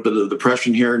bit of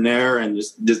depression here and there, and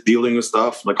just dealing with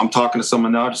stuff. Like I'm talking to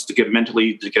someone now just to get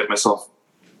myself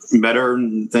better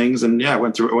and things. And yeah, I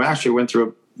went through a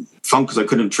funk because I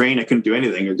couldn't train. I couldn't do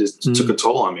anything. It just took a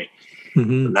toll on me.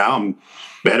 Mm-hmm. Now I'm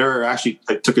better. Actually,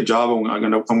 I took a job.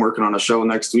 I'm working on a show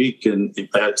next week, and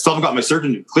I still haven't got my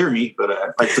surgeon to clear me, but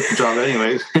I took the job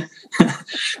anyways.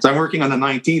 So I'm working on the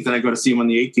 19th, and I go to see him on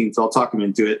the 18th. So I'll talk him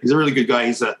into it. He's a really good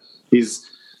guy.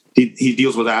 He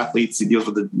deals with athletes. He deals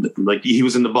with he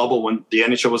was in the bubble when the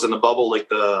NHL was in the bubble, like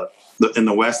in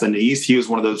the West and the East. He was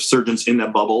one of those surgeons in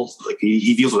that bubble. Like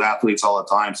he deals with athletes all the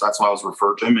time. So that's why I was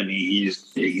referred to him. And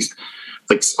he's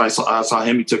like, I saw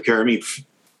him. He took care of me.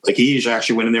 Like he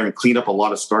actually went in there and cleaned up a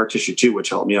lot of scar tissue too, which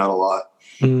helped me out a lot.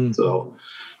 Mm. So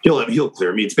he'll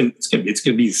clear me. It's going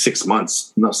to be 6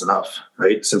 months. That's enough,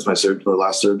 right? Since the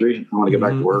last surgery, I want to get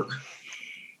back to work.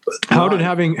 But how did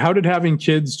having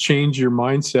kids change your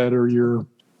mindset or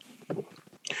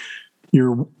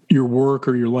your work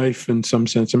or your life in some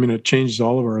sense? I mean, it changes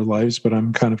all of our lives, but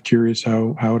I'm kind of curious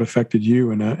how it affected you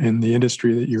and the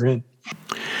industry that you're in.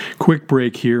 Quick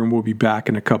break here, and we'll be back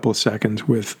in a couple of seconds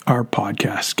with our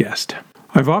podcast guest.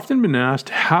 I've often been asked,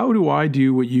 how do I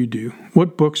do what you do?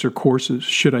 What books or courses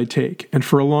should I take? And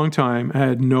for a long time, I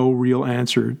had no real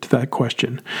answer to that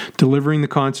question. Delivering the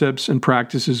concepts and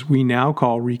practices we now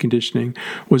call reconditioning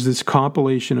was this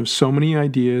compilation of so many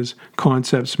ideas,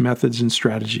 concepts, methods, and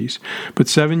strategies. But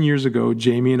 7 years ago,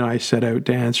 Jamie and I set out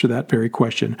to answer that very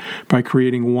question by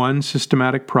creating one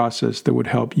systematic process that would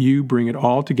help you bring it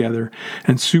all together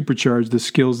and supercharge the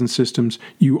skills and systems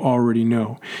you already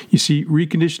know. You see,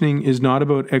 reconditioning is not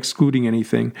about excluding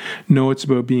anything. No, it's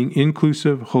about being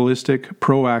inclusive, holistic,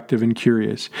 proactive, and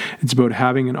curious. It's about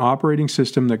having an operating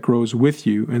system that grows with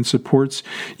you and supports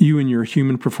you in your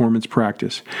human performance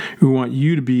practice. We want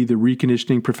you to be the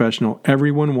reconditioning professional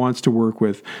everyone wants to work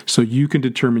with so you can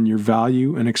determine your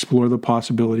value and explore the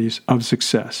possibilities of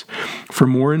success. For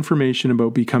more information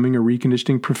about becoming a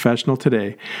reconditioning professional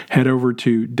today, head over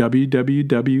to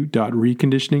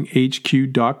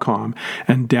www.reconditioninghq.com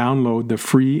and download the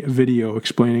free video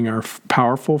explaining our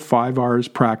powerful 5 R's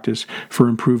practice for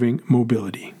improving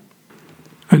mobility.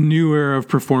 A new era of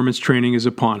performance training is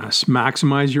upon us.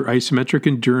 Maximize your isometric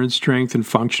endurance, strength, and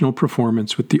functional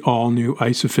performance with the all-new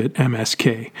ISOFIT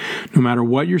MSK. No matter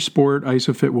what your sport,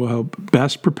 ISOFIT will help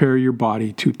best prepare your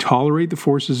body to tolerate the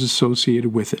forces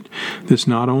associated with it. This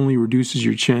not only reduces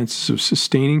your chances of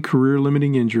sustaining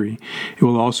career-limiting injury, it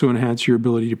will also enhance your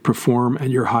ability to perform at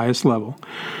your highest level.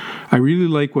 I really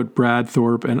like what Brad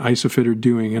Thorpe and ISOFIT are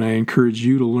doing, and I encourage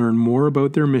you to learn more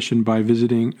about their mission by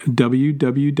visiting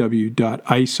www.isofit,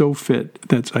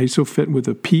 that's ISOFIT with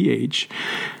a PH,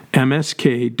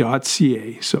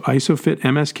 msk.ca. So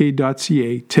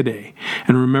isofitmsk.ca today.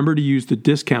 And remember to use the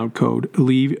discount code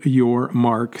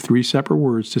LEAVEYOURMARK, 3 separate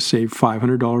words, to save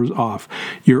 $500 off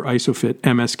your ISOFIT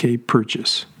MSK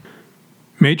purchase.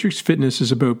 Matrix Fitness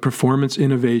is about performance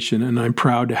innovation, and I'm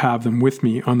proud to have them with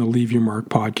me on the Leave Your Mark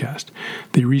podcast.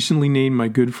 They recently named my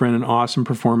good friend and awesome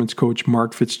performance coach,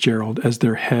 Mark Fitzgerald, as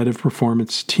their head of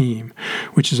performance team,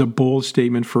 which is a bold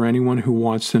statement for anyone who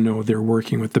wants to know they're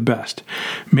working with the best.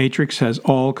 Matrix has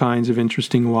all kinds of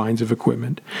interesting lines of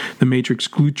equipment. The Matrix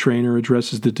Glute Trainer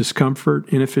addresses the discomfort,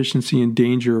 inefficiency, and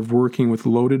danger of working with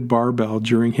loaded barbell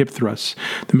during hip thrusts.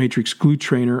 The Matrix Glute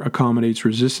Trainer accommodates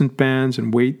resistant bands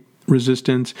and weight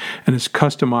resistance and is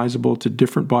customizable to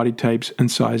different body types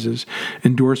and sizes,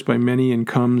 endorsed by many and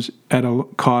comes at a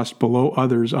cost below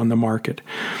others on the market.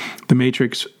 The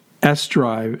Matrix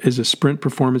S-Drive is a sprint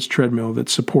performance treadmill that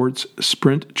supports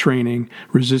sprint training,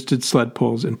 resisted sled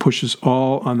pulls, and pushes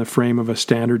all on the frame of a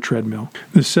standard treadmill.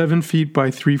 The 7 feet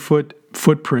by 3 foot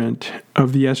footprint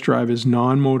of the S-Drive is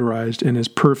non-motorized and is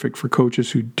perfect for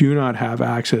coaches who do not have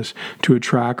access to a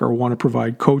track or want to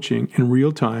provide coaching in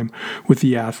real time with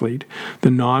the athlete. The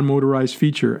non-motorized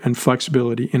feature and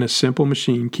flexibility in a simple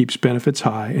machine keeps benefits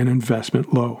high and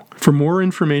investment low. For more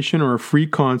information or a free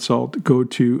consult, go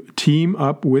to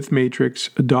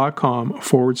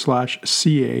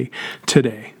teamupwithmatrix.com/CA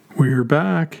today. We're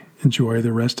back. Enjoy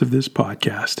the rest of this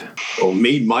podcast. Well,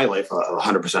 made my life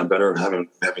 100% better having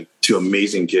 2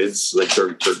 amazing kids. Like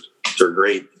they're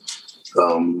great.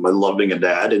 I love being a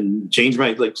dad, and changed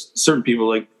my, like, certain people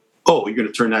like, oh, you're going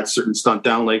to turn that certain stunt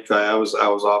down. Like I was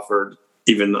offered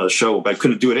even a show, but I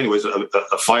couldn't do it anyways. A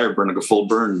fire burn, like a full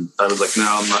burn. I was like,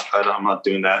 no, I'm not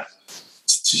doing that.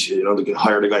 To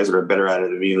hire the guys that are better at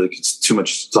it. I mean, like, it's too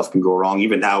much stuff can go wrong.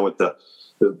 Even now with the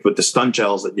stunt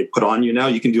gels that you put on you now,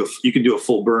 you can do a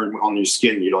full burn on your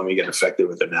skin. You don't even get affected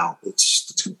with it now.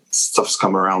 Stuff's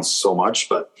come around so much,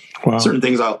 but wow. certain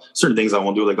things I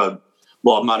won't do. Like, I'm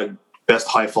not a best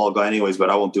high fall guy anyways, but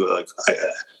I won't do it. Like,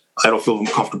 I don't feel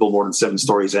comfortable more than 7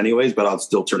 stories anyways, but I'll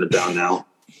still turn it down now.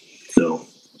 So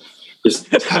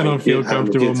I don't feel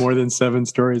comfortable more than 7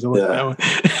 stories. Yeah.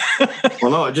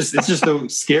 Well, no, it's just so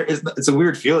scary. It's a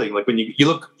weird feeling. Like when you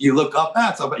look up,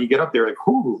 you get up there like,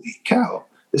 holy cow.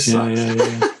 This sucks. Yeah.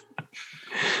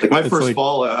 Like my first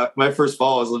fall, I was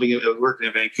working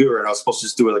in Vancouver, and I was supposed to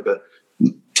just do like a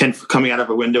 10 coming out of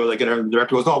a window. Like, and the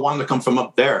director goes, "Oh, I wanted to come from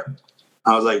up there."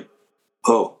 I was like,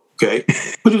 "Oh, okay,"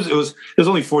 but it was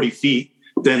only 40 feet.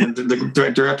 Then the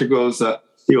director goes,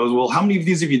 he goes, "Well, how many of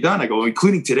these have you done?" I go,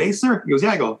 "Including today, sir?" He goes,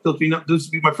 "Yeah." I go, "This will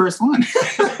be my first one."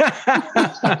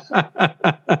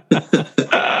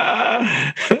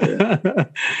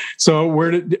 So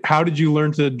how did you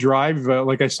learn to drive?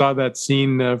 Like I saw that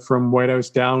scene from White House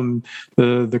Down,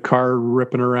 the car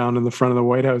ripping around in the front of the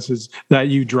White House. Is that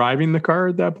you driving the car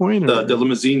at that point? The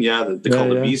limousine, yeah. They call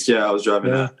the Beast. Yeah, I was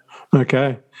driving that.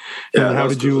 Okay. Yeah, and how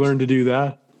did you learn to do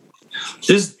that?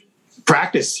 Just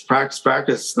practice.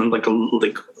 And like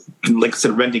I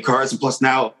said, renting cars. And plus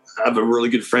now I have a really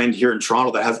good friend here in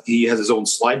Toronto that has his own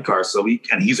slide car. So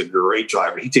he's a great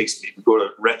driver. He takes me to go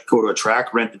to a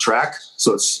track, rent the track.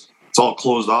 So it's all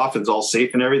closed off and it's all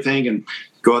safe and everything, and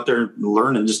go out there and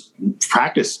learn and just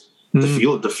practice the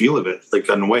feel of it. Like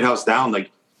on White House Down,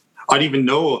 like I didn't even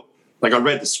know, like I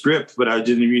read the script, but I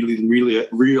didn't really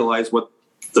realize what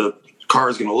the car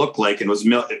is going to look like. And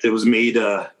it was made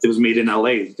in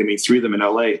LA. They made 3 of them in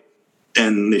LA,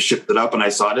 and they shipped it up. And I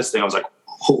saw this thing. I was like,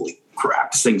 holy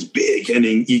crap, this thing's big. And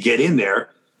then you get in there,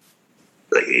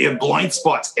 like, you have blind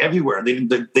spots everywhere.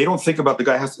 They don't think about the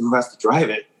guy who has to drive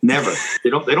it. Never. They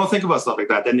don't think about stuff like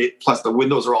that. Then plus the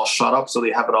windows are all shut up, so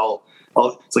they have it all.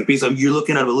 It's like basically you're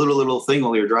looking at a little thing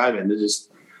while you're driving.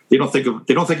 They don't think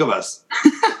of us.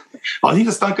 Oh, he's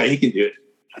a stunt guy. He can do it,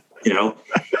 you know.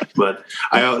 But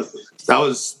that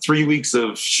was 3 weeks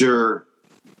of sure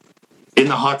in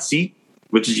the hot seat,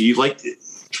 which is you like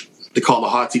to call the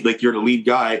hot seat, like you're the lead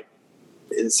guy.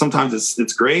 Sometimes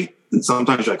it's great, and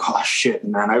sometimes you're like, oh shit,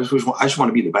 man, I just want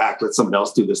to be the back. Let someone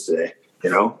else do this today, you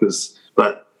know.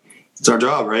 But it's our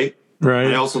job, right?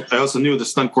 Right. I also knew the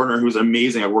stunt coordinator, who was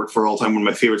amazing. I worked for all the time. One of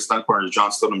my favorite stunt coordinators,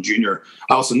 John Stoneham Jr.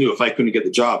 I also knew if I couldn't get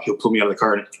the job, he'll pull me out of the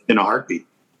car in a heartbeat.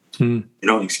 You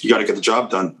know, you got to get the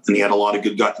job done. And he had a lot of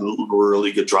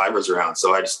really good drivers around.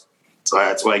 So that's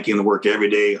why I came to work every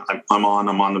day. I'm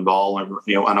on the ball, and,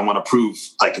 you know, and I want to prove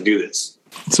I can do this.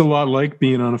 It's a lot like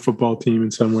being on a football team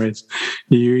in some ways.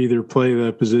 You either play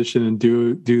the position and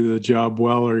do the job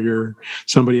well, or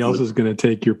somebody else is going to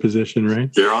take your position, right?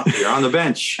 You're on the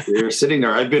bench. You're sitting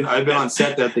there. I've been on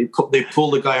set that they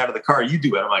pull the guy out of the car. You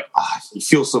do it. I'm like, you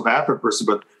feel so bad for a person,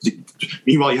 but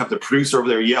meanwhile you have the producer over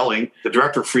there yelling, the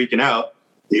director freaking out.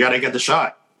 You got to get the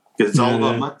shot because it's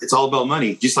all about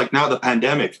money. Just like now, the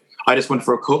pandemic. I just went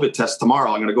for a COVID test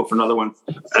tomorrow. I'm going to go for another one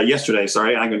yesterday.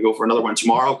 Sorry. And I'm going to go for another one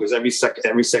tomorrow, because every second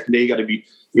day you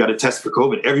got to test for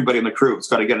COVID. Everybody in the crew has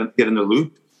got to get in the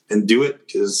loop and do it,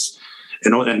 because,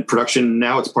 you know, and production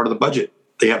now, it's part of the budget.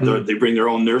 They have they bring their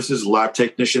own nurses, lab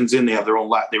technicians in. They have their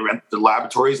own they rent the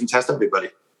laboratories and test everybody.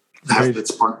 Right.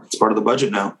 It's part of the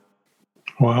budget now.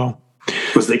 Wow.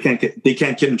 Because they can't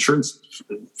get insurance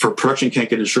for production. Can't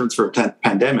get insurance for a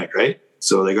pandemic, right?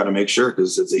 So they got to make sure,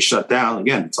 because if they shut down,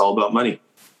 again, it's all about money.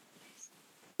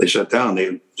 They shut down,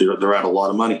 they're out a lot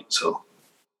of money. So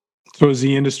is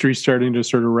the industry starting to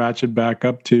sort of ratchet back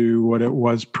up to what it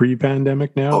was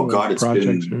pre-pandemic now? Oh God, it's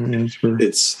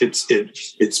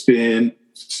been.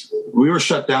 We were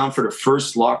shut down for the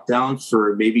first lockdown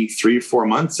for maybe 3 or 4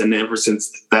 months, and ever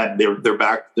since that, they're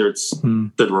back. They're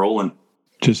rolling.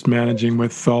 Just managing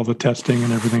with all the testing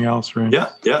and everything else, right? Yeah.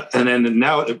 And then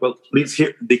now, well, at least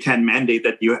here they can mandate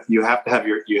that you have to have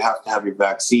your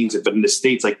vaccines. But in the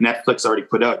States, like Netflix already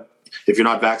put out, if you're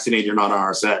not vaccinated, you're not on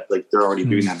our set. Like they're already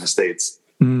doing that in the States.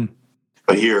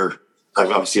 But here,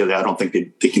 obviously, I don't think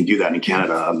they can do that in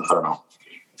Canada. I don't know.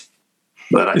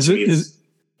 But is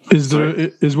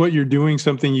what you're doing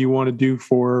something you want to do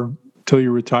for till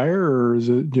you retire, or is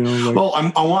it, you know? Like... Well,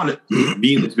 I want to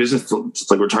be in this business till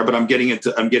like retire, but I'm getting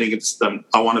into. I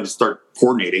wanted to start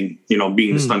coordinating. You know,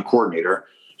 being the stunt coordinator.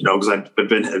 You know, because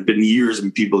I've been years,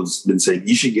 and people have been saying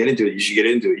you should get into it. You should get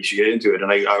into it. You should get into it.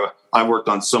 And I worked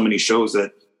on so many shows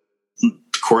that the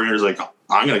coordinator's like,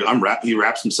 he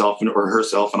wraps himself or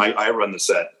herself, and I run the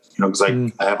set. You know,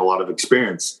 because I have a lot of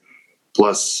experience.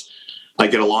 Plus, I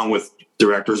get along with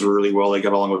directors really well. I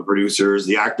get along with producers,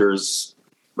 the actors.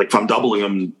 Like if I'm doubling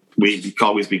them, we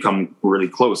always become really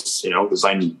close, you know, because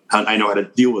I know how to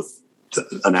deal with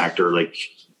an actor. Like,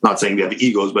 not saying they have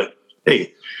egos, but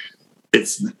hey,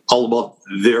 it's all about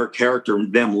their character,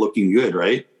 them looking good,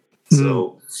 right?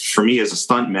 So for me as a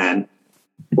stunt man,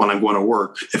 when I'm going to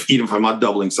work, even if I'm not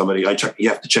doubling somebody, you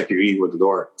have to check your ego at the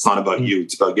door. It's not about you.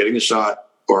 It's about getting the shot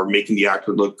or making the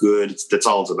actor look good. That's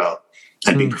all it's about,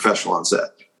 and being professional on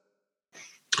set.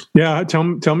 Yeah, tell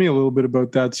me a little bit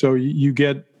about that. So you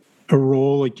get a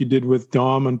role like you did with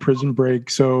Dom on Prison Break.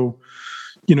 So,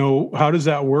 you know, how does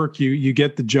that work? You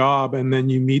get the job, and then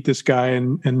you meet this guy,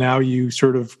 and now you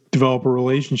sort of develop a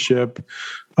relationship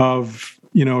of,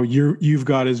 you know, you've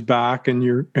got his back,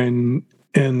 and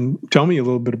tell me a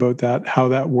little bit about that, how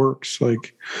that works.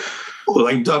 Like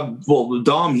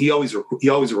Dom, he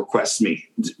always requests me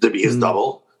to be his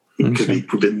double, because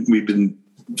we've been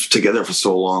together for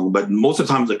so long. But most of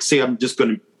the time, like, say I'm just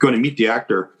going to meet the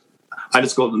actor, I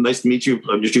just go, nice to meet you,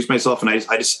 introduce myself, and I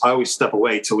always step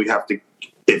away till we have to,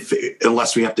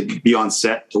 unless we have to be on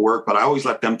set to work. But I always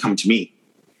let them come to me.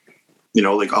 You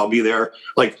know, like I'll be there.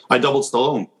 Like I doubled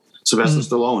Sylvester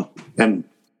Stallone, and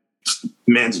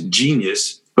man's a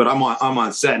genius. But I'm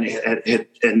on set,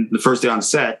 and the first day on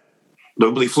set,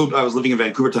 nobody flew. I was living in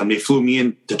Vancouver at the time. They flew me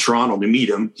in to Toronto to meet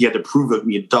him. He had to approve of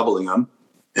me doubling him.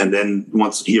 And then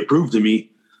once he approved of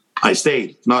me, I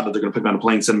stayed. Not that they're going to put me on a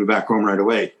plane and send me back home right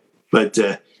away. But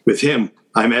with him,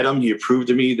 I met him. He approved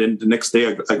of me. Then the next day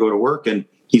I go to work and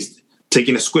he's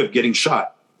taking a squib, getting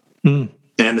shot. And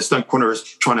the stunt corner is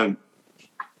trying to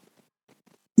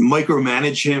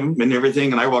micromanage him and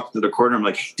everything. And I walked to the corner. I'm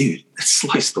like, hey, dude, that's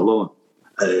Sly Stallone.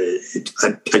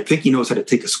 I think he knows how to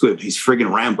take a squib. He's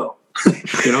friggin' Rambo.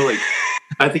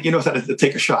 I think he knows how to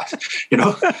take a shot. So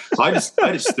I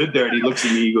just stood there and he looks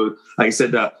at me. He goes, I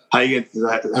said, how you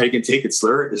can take it,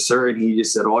 sir? And he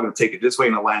just said, oh, I'm going to take it this way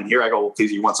and I'll land here. I go, well,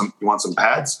 please, you want some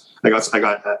pads? I got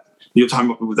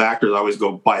time with actors. I always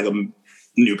go buy them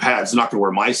new pads. I'm not going to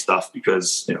wear my stuff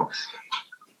because,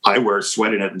 I wear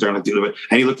sweat in it and they're like, do it.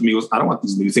 And he looked at me and goes, I don't want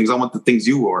these new things. I want the things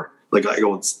you wore. Like I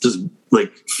go, it's just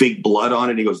like fake blood on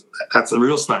it. And he goes, that's a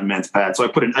real stuntman's pad. So I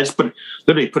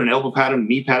literally put an elbow pad and a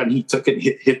knee pad, and he took it,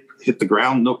 hit the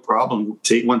ground, no problem.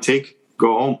 Take one take,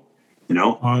 go home.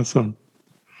 Awesome.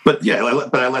 But yeah,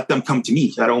 I let them come to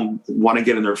me. I don't want to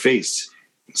get in their face.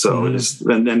 So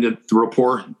and then the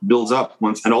rapport builds up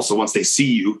once they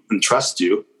see you and trust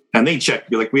you, and they check.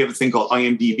 Like we have a thing called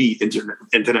IMDb,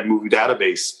 Internet Movie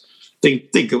Database.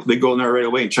 They go in there right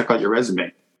away and check out your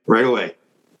resume right away.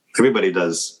 Everybody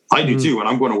does. I do too. When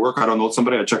I'm going to work, I don't know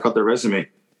somebody, I check out their resume.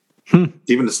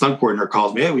 Even the stunt coordinator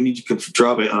calls me, hey, we need you to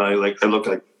job. And I look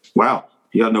like, wow,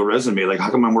 you got no resume. Like,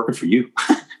 how come I'm working for you?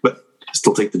 But I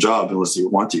still take the job unless you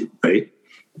want to, right?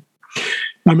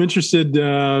 I'm interested,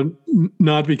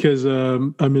 not because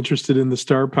I'm interested in the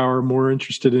star power, more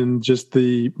interested in just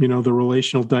the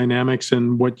relational dynamics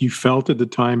and what you felt at the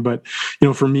time. But,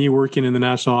 for me working in the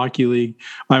National Hockey League,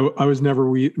 I was never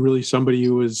really somebody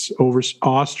who was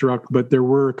awestruck, but there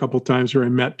were a couple times where I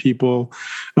met people.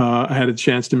 I had a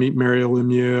chance to meet Mario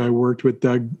Lemieux. I worked with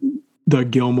Doug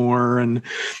Gilmour and,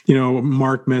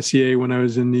 Mark Messier when I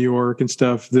was in New York and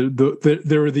stuff.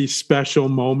 There were these special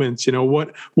moments,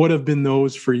 what have been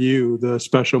those for you, the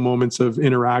special moments of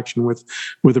interaction with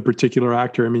a particular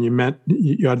actor? I mean,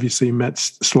 you obviously met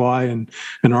Sly and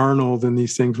Arnold and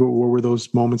these things. What were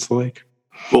those moments like?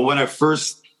 Well, when I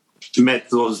first met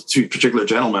those two particular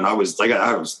gentlemen, I was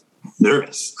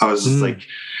nervous. I was just like,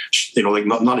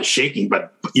 not as shaking,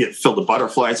 but you feel the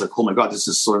butterflies, like, oh my God, this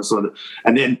is so and so.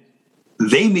 And then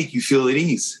they make you feel at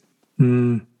ease.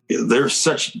 They're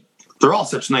all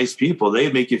such nice people.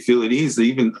 They make you feel at ease.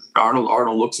 Even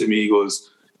Arnold looks at me. He goes,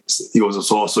 so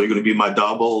you're going to be my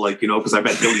double, because I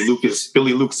met Billy Lucas.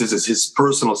 Billy Lucas is his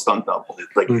personal stunt double,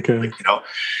 And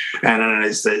then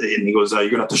I said, and he goes, you're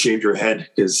going to have to shave your head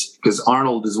because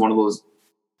Arnold is one of those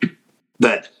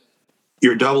that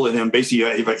you're doubling him.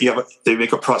 Basically, they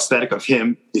make a prosthetic of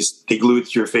him. They glue it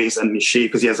to your face and they shave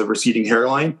because he has a receding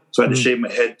hairline. So I had to shave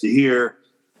my head to here,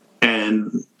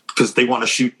 and because they want to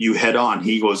shoot you head on.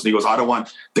 He goes, I don't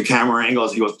want the camera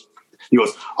angles. He goes,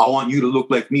 I want you to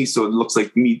look like me, so it looks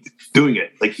like me doing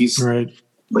it. Like he's right.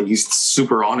 Like he's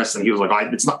super honest, and he was like,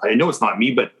 I know it's not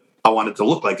me, but I want it to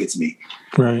look like it's me,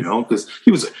 right? Because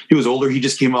he was older. He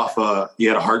just came off. He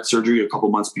had a heart surgery a couple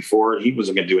months before. He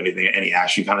wasn't going to do any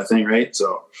action kind of thing, right?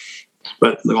 So,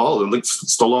 but all of them,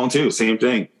 Stallone too, same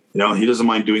thing. He doesn't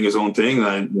mind doing his own thing.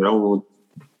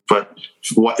 But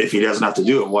what if he doesn't have to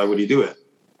do it? Why would he do it?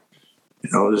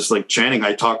 Just like Channing,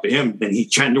 I talked to him, and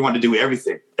Channing wanted to do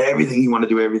everything. He wanted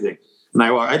to do everything, and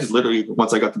I just literally,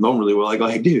 once I got to know him really well, I go,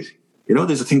 hey, dude,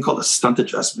 there's a thing called a stunt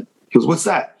adjustment. He goes, what's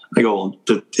that? I go, well,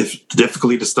 if the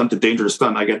difficulty to stunt, the danger to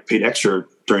stunt, I get paid extra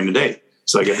during the day.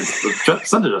 So I get the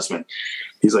stunt adjustment.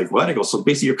 He's like, what? I go, so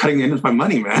basically you're cutting into my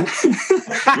money, man.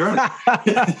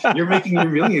 You're making your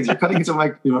millions. You're cutting into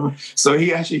my, So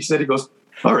he actually said, he goes,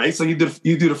 all right, so you do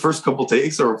the first couple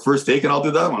takes or first take and I'll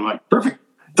do that one. I'm like, perfect,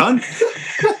 done.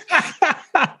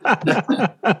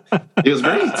 It was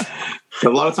great. A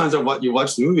lot of times you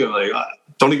watch the movie, I'm like,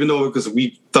 don't even know because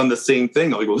we've done the same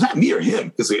thing. I go, was that me or him?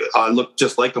 Because I look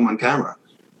just like him on camera.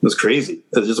 It was crazy.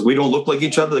 It's just we don't look like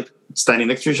each other, like standing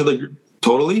next to each other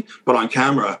totally, but on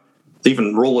camera,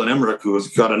 even Roland Emmerich, who's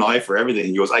got an eye for everything,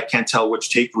 he goes, I can't tell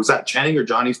which take was that Channing or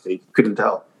Johnny's take. Couldn't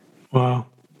tell. Wow.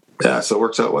 Yeah, so it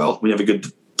works out well. We have a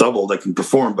good double that can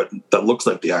perform, but that looks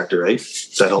like the actor, right?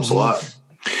 So that helps a lot.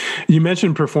 You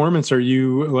mentioned performance. Have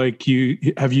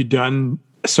you done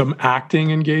some acting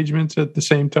engagements at the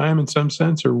same time in some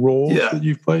sense, or roles that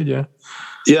you've played? Yeah,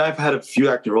 I've had a few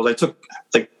acting roles. I took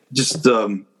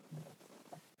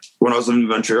when I was living in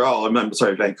Montreal,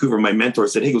 Vancouver, my mentor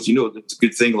said, hey, it's a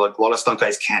good thing. Like a lot of stunt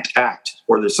guys can't act,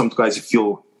 or there's some guys who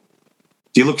feel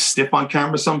do you look stiff on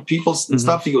camera, some people and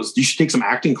stuff? He goes, you should take some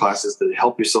acting classes to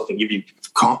help yourself and give you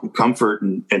comfort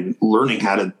and learning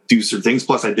how to do certain things.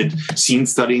 Plus, I did scene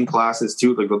studying classes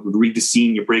too. Like, read the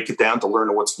scene, you break it down to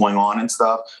learn what's going on and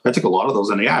stuff. I took a lot of those.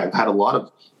 And yeah, I've had a lot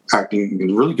of acting,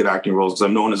 really good acting roles, because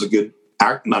I'm known as a good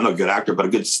actor, not a good actor, but a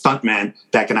good stunt man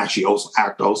that can actually also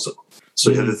act also. So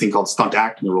you have a thing called stunt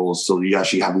acting roles. So you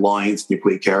actually have lines, you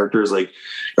play characters. Like,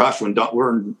 gosh, when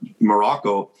we're in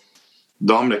Morocco,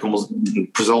 Dominic almost,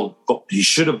 he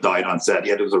should have died on set.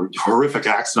 It was a horrific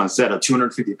accident on set. A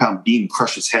 250-pound beam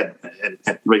crushed his head and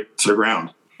right to the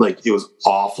ground. Like, it was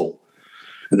awful.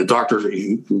 And the doctor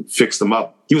who fixed him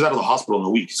up, he was out of the hospital in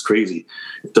a week. It's crazy.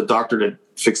 The doctor that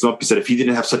fixed him up, he said if he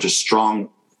didn't have such a strong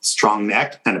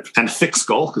neck and a thick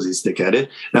skull, because he's thick-headed,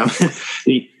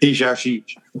 he actually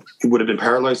would have been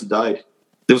paralyzed and died.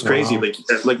 It was crazy. Wow.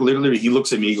 Like literally, he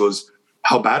looks at me, he goes,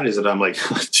 how bad is it? I'm like,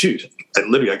 dude,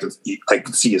 I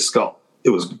could see his skull.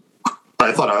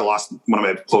 I thought I lost one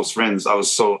of my close friends. I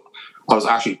was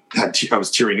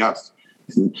tearing up,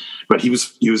 but he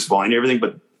was fine, everything,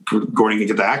 but going to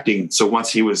get the acting. So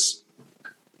once they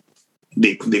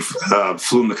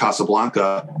flew him to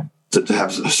Casablanca to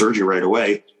have surgery right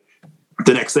away.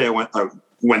 The next day I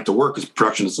went to work because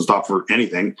production doesn't stop for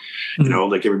anything.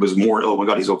 Like, everybody's more, oh my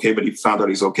God, he's okay. But he found out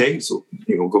he's okay. So,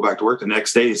 go back to work. The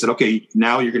next day he said, okay,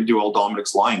 now you're going to do all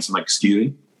Dominic's lines. I'm like, excuse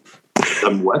me?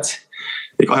 What?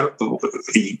 Like,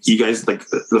 you guys, like,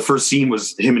 the first scene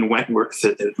was him and Wentworth,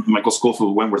 Michael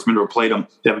Scofield, Wentworth Miller played him.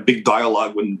 They have a big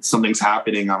dialogue when something's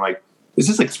happening. I'm like, is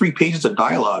this like 3 pages of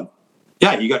dialogue?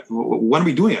 Yeah, when are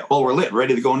we doing it? Well, we're lit,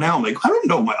 ready to go now. I'm like, I don't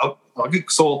know.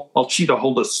 I'll cheat. I'll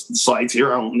hold the sides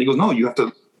here. And he goes, no,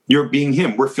 you're being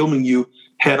him. We're filming you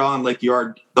head on like you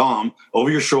are Dom,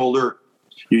 over your shoulder.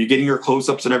 You're getting your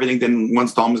close-ups and everything. Then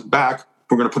once Dom is back,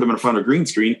 we're going to put him in front of a green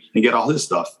screen and get all his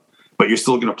stuff. But you're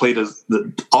still going to play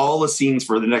all the scenes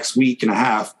for the next week and a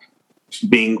half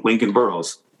being Lincoln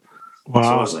Burrows. Wow. So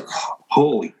I was like,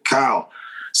 holy cow.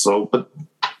 So, but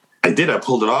I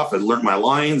pulled it off. I learned my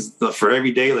lines for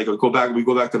every day. Like, we go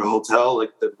back to the hotel,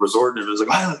 like the resort, and it was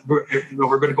like,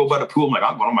 we're going to go by the pool. I'm like,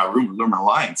 I'm going to my room and learn my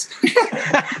lines.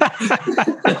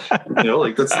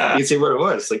 Like, you see what it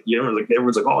was. Like, like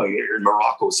everyone's like, oh, you're in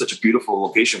Morocco. It's such a beautiful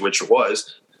location, which it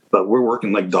was. But we're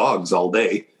working like dogs all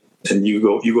day. And you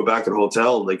go back to the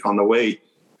hotel, like on the way,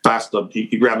 fast up,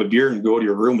 you grab a beer and go to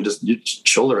your room and you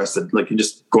chill the rest of, like, you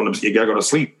gotta go to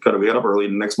sleep, gotta get up early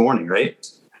the next morning, right?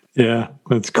 Yeah,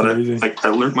 that's crazy. I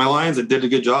learned my lines. I did a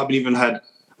good job. And even I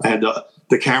had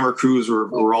the camera crews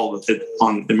were all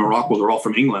in Morocco. They're all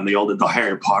from England. They all did the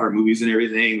Harry Potter movies and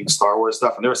everything, Star Wars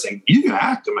stuff. And they were saying, "You can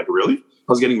act." I'm like, "Really?" I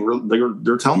was getting real.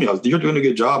 They're telling me, "You're doing a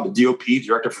good job." The DOP,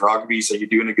 director of photography, said you're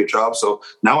doing a good job. So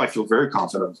now I feel very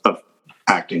confident of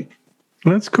acting.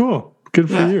 That's cool. Good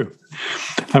for you.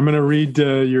 I'm going to read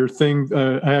your thing.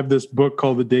 I have this book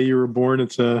called The Day You Were Born.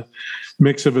 It's a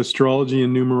mix of astrology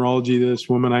and numerology. This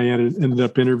woman I ended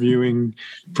up interviewing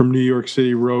from New York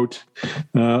City wrote.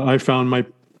 I found my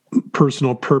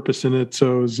personal purpose in it,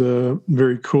 so it was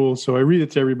very cool. So I read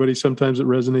it to everybody. Sometimes it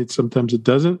resonates, sometimes it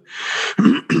doesn't.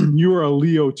 You are a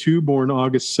Leo 2, born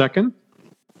August 2nd.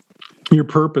 Your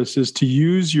purpose is to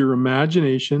use your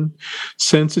imagination,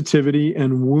 sensitivity,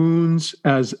 and wounds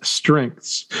as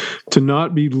strengths, to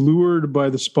not be lured by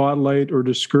the spotlight or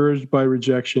discouraged by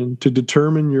rejection, to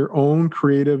determine your own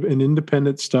creative and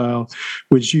independent style,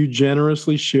 which you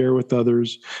generously share with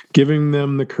others, giving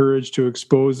them the courage to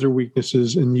expose their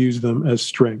weaknesses and use them as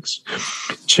strengths.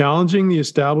 Challenging the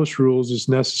established rules is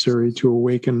necessary to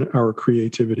awaken our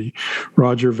creativity.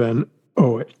 Roger Van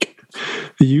Oek.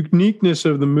 The uniqueness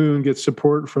of the moon gets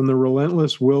support from the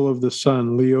relentless will of the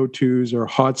sun. Leo 2s are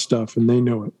hot stuff, and they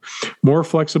know it. More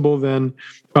flexible than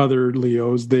other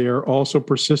Leos, they are also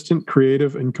persistent,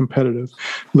 creative, and competitive.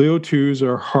 Leo 2s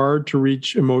are hard to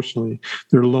reach emotionally.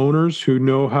 They're loners who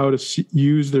know how to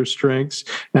use their strengths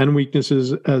and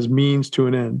weaknesses as means to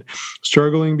an end.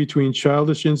 Struggling between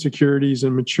childish insecurities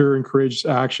and mature and courageous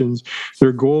actions,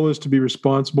 their goal is to be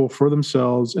responsible for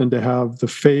themselves and to have the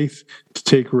faith to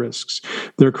take risks.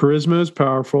 Their charisma is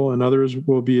powerful, and others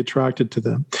will be attracted to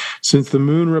them. Since the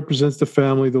moon represents the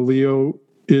family, the Leo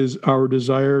is our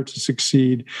desire to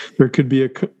succeed. There could be a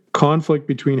conflict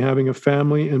between having a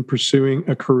family and pursuing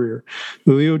a career.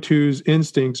 The Leo 2's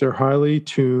instincts are highly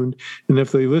tuned, and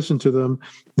if they listen to them,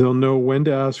 they'll know when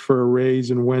to ask for a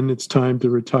raise and when it's time to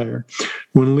retire.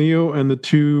 When Leo and the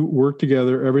 2 work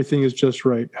together, everything is just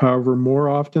right. However, more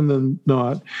often than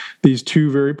not, these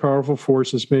two very powerful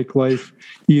forces make life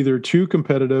either too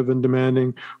competitive and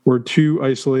demanding or too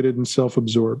isolated and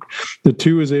self-absorbed. The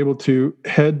 2 is able to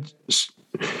head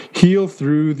heal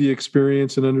through the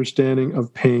experience and understanding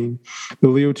of pain. The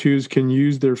Leo 2s can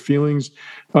use their feelings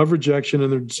of rejection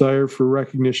and their desire for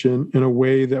recognition in a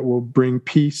way that will bring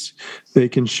peace they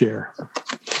can share.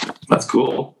 That's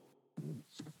cool.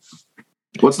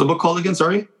 What's the book called again?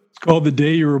 Sorry? It's called The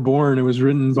Day You Were Born. It was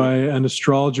written by an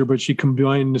astrologer, but she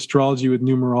combined astrology with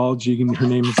numerology, and her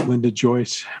name is Linda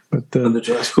Joyce. Linda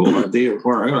Joyce, cool. The Day You Were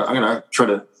Born. I'm gonna try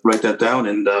to write that down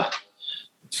and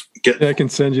I can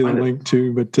send you the link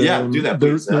too, but do that,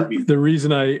 please. The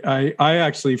reason I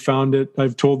actually found it,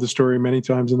 I've told the story many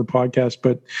times in the podcast,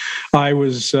 but I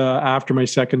was after my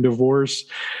second divorce,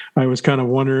 I was kind of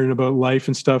wondering about life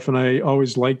and stuff, and I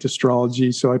always liked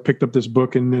astrology, so I picked up this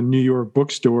book in a New York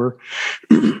bookstore,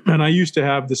 and I used to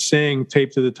have the saying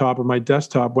taped to the top of my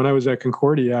desktop when I was at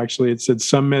Concordia. Actually, it said,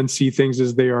 "Some men see things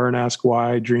as they are and ask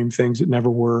why, dream things that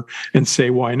never were, and say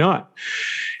why not."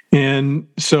 And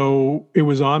so it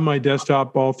was on my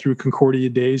desktop all through Concordia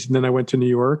days. And then I went to New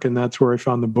York, and that's where I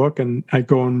found the book. And I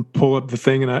go and pull up the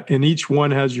thing, and each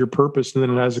one has your purpose. And then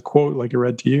it has a quote like I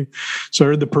read to you. So I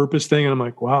read the purpose thing, and I'm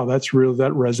like, wow, that's real.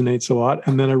 That resonates a lot.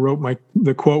 And then I wrote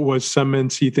the quote was, "Some men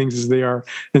see things as they are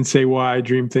and say why,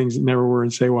 dream things that never were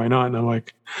and say why not." And I'm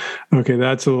like, okay,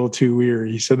 that's a little too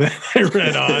weird. So then I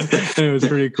read on, and it was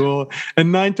pretty cool.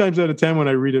 And 9 times out of 10, when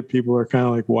I read it, people are kind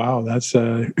of like, wow, that's,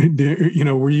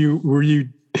 were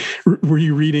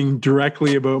you reading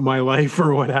directly about my life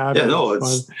or what happened? Yeah, no,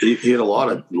 he had a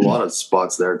lot of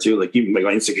spots there too. Like even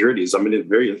my insecurities. I'm a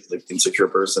very insecure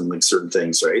person, like certain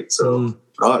things, right? So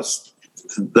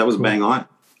that was bang on.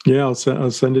 Yeah, I'll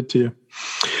send it to you.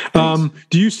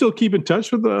 Do you still keep in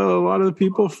touch with a lot of the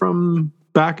people from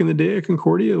back in the day at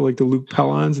Concordia, like the Luke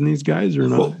Pellans and these guys, or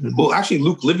not? Well, actually,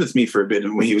 Luke lived with me for a bit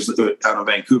when he was out of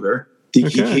Vancouver.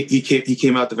 He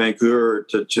came out to Vancouver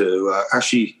to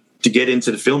actually to get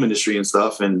into the film industry and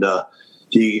stuff. And I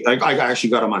actually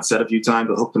got him on set a few times.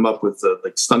 I hooked him up with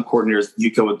like stunt coordinators. You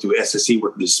go into SSE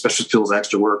work, with special skills,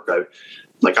 extra work. I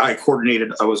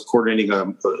was coordinating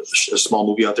a small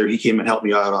movie out there. He came and helped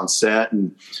me out on set,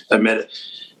 and I met it.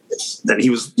 Then he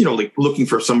was, looking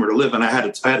for somewhere to live, and I had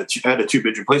a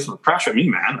 2-bedroom place with pressure. I mean,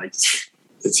 man, like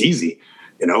it's easy,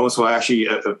 So I actually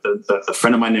a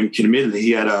friend of mine named Kinamid,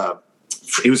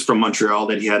 he was from Montreal.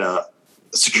 That he had a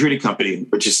security company,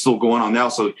 which is still going on now.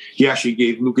 So he actually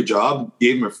gave Luke a job,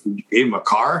 gave him a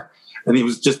car, and he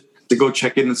was just to go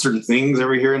check in on certain things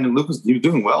over here. And Luke was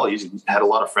doing well. He had a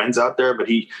lot of friends out there, but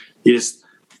he just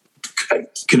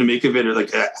couldn't make of it or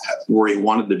where he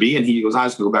wanted to be. And he goes, I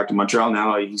was going to go back to Montreal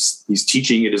now. He's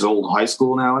teaching at his old high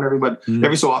school now and everything. But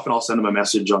every so often I'll send him a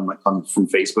message from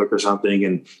Facebook or something.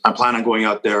 And I plan on going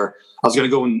out there. I was going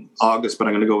to go in August, but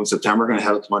I'm going to go in September. I'm going to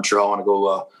head up to Montreal. I want to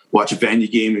go watch a Vanier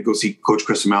game and go see Coach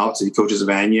Chris Maltz. He coaches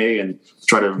Vanier, and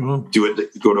try to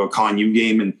go to a Con U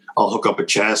game, and I'll hook up with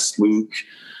Chess, Luke,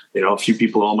 a few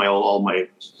people, all my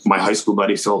high school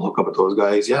buddies. So I'll hook up with those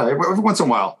guys. Yeah, every once in a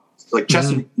while. Like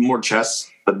chess, more chess,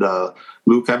 but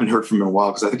Luke, I haven't heard from him in a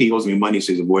while because I think he owes me money,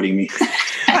 so he's avoiding me.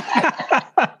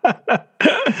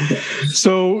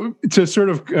 So to sort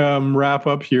of wrap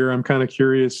up here, I'm kind of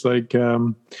curious.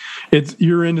 It's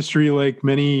your industry, like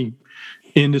many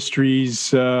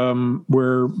industries,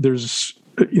 where there's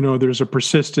a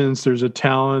persistence, there's a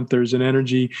talent, there's an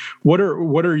energy. What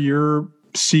are your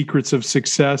secrets of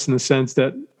success in the sense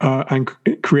that and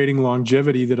creating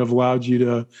longevity that have allowed you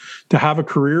to have a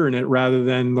career in it rather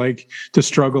than to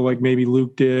struggle like maybe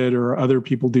Luke did or other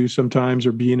people do sometimes,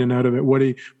 or be in and out of it? What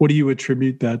do you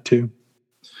attribute that to?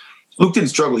 Luke didn't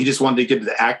struggle. He just wanted to get into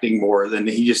the acting more, than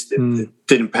he just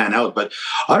didn't pan out. But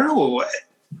I don't know.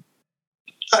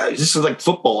 This is like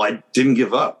football. I didn't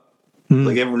give up.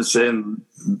 Like everyone's saying,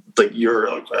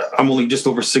 I'm only just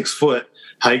over 6 foot.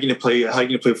 How are you going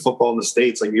to play football in the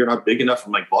States? You're not big enough.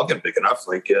 I'm like, well, I'll get big enough.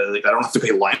 I don't have to play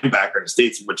linebacker in the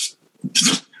States, which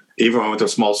even when I went to a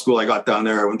small school, I got down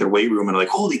there, I went to the weight room, and I'm like,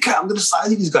 holy cow, I'm going to size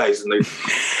these guys. And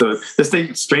the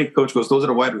state strength coach goes, those are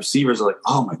the wide receivers. I'm like,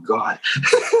 oh my God.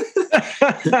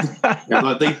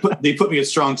 They put me at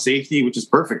strong safety, which is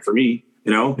perfect for me.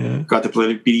 Got to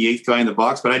play be the 8th guy in the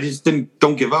box, but I just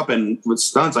don't give up. And with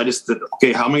stunts, I just said,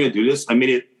 okay, how am I going to do this? I made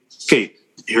it. Okay,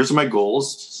 here's my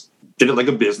goals. Did it like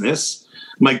a business.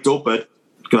 Mike Dopa,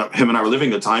 him and I were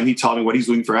living at the time. He taught me what he's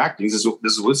doing for acting. This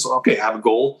is okay. I have a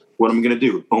goal. What am I going to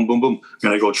do? Boom, boom, boom. I'm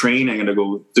going to go train. I'm going to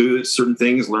go do certain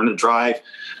things. Learn to drive.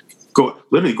 Go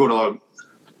to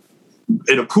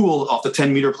in a pool off the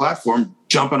 10-meter platform,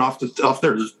 jumping off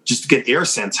there just to get air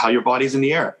sense how your body's in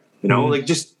the air.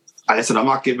 I said I'm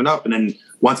not giving up. And then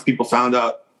once people found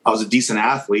out I was a decent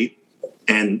athlete,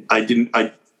 and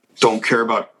I don't care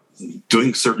about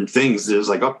doing certain things, it was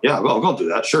like, oh yeah, well, I'll do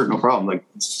that. Sure, no problem. Like,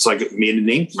 so I made a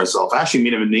name for myself. I actually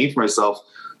made a name for myself.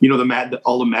 You know,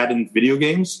 all the Madden video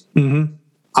games. Mm-hmm.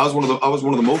 I was one of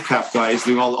the mocap guys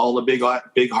doing all the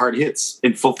big hard hits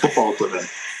in football equipment.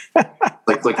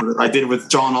 like I did it with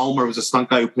John Ulmer, who was a stunt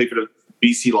guy who played for the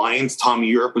BC Lions. Tommy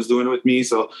Europe was doing it with me.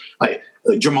 So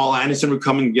Jamal Anderson would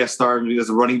come and guest star as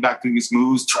a running back doing his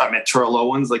moves. I met Terrell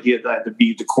Owens. Like, I had to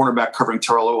be the cornerback covering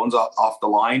Terrell Owens off the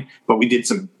line. But we did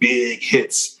some big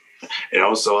hits, you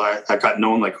know. So I got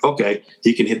known, like, okay,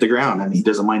 he can hit the ground and he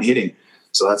doesn't mind hitting.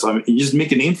 So that's why you just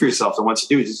make a name for yourself. And once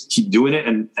you do it, just keep doing it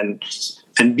and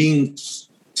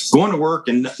going to work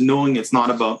and knowing it's not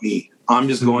about me. I'm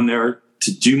just going there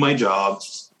to do my job,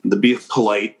 to be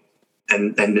polite,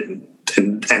 and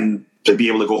to be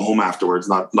able to go home afterwards,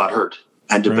 not hurt.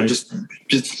 And to, just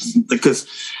because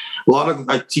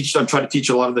I try to teach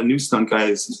a lot of the new stunt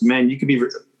guys, man,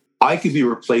 I could be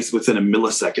replaced within a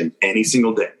millisecond any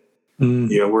single day.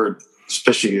 You know, we're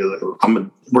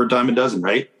a dime a dozen,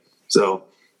 right? So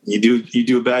you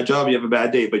do a bad job, you have a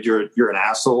bad day, but you're an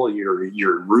asshole,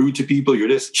 you're rude to people, you're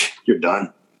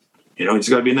done. You know, you just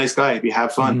got to be a nice guy,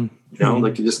 have fun. You know,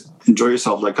 like, you just enjoy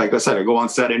yourself. Like I said, I go on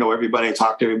set, I know everybody, I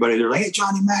talk to everybody. They're like, hey,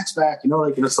 Johnny Mac's back. You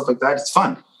know, stuff like that. It's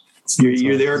fun.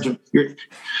 You're there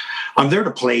I'm there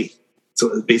to play. So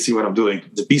that's basically what I'm doing.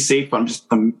 To be safe,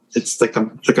 it's like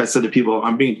I said to people,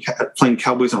 I'm playing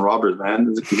cowboys and robbers,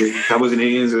 man. Cowboys and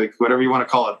Indians, like, whatever you want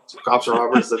to call it, cops and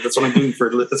robbers. That's what I'm doing for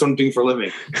a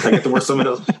living. I get to wear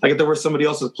somebody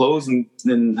else's clothes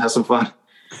and have some fun.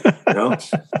 You know,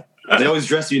 they always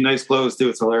dress you in nice clothes too.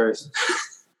 It's hilarious.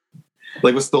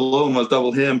 Like with Stallone, was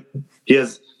double him.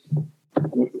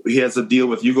 He has a deal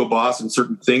with Hugo Boss and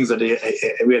certain things that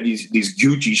we had these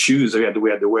Gucci shoes that we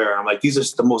had to wear. And I'm like, these are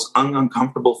the most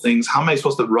uncomfortable things. How am I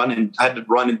supposed to run in? I had to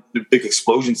run in the big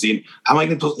explosion scene. How am I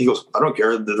going to? He goes, I don't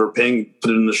care that they're paying,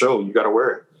 put it in the show. You got to wear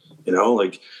it. You know,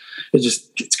 like,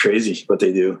 it's crazy what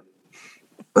they do.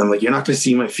 I'm like, you're not going to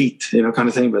see my feet, you know, kind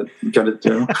of thing. But you got to,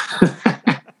 you know.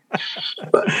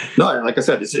 But no, like I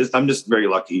said, I'm just very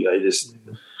lucky.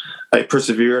 I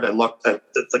persevered. I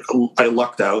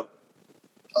lucked out.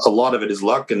 A lot of it is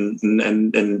luck and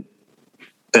knowing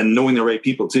the right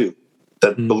people too,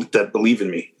 that believe in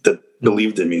me, that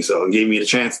believed in me. So it gave me the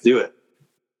chance to do it.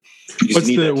 You just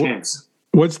need that chance.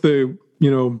 What's the,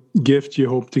 gift you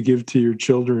hope to give to your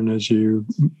children as you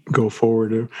go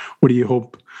forward? What do you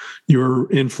hope your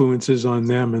influence is on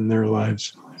them in their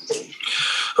lives?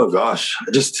 Oh gosh,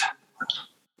 I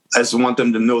just want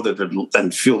them to know that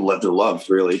and feel that they're loved,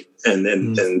 really, and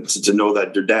to know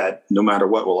that their dad, no matter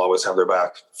what, will always have their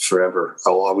back forever.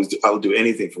 I will do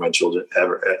anything for my children,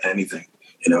 ever, anything,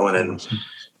 and then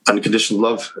unconditional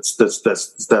love. That's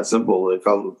that simple. Like,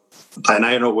 and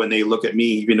I know when they look at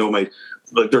me,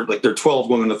 they're 12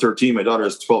 going on to 13. My daughter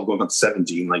is 12 going on to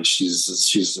 17. Like,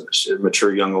 she's a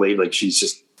mature young lady. Like, she's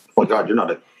just, oh my God, you're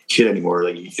not a kid anymore.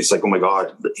 Like, it's like, oh my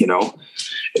God,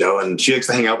 and she likes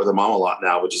to hang out with her mom a lot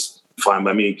now, which is fine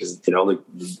by me because, like,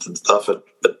 the stuff.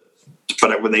 But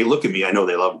when they look at me, I know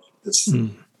they love me. It's,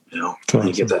 awesome.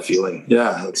 You get that feeling.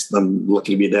 Yeah, I'm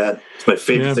lucky to be a dad. It's my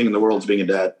favorite thing in the world is being a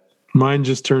dad. Mine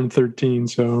just turned 13,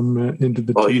 so I'm into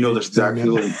the. Oh, you know this exact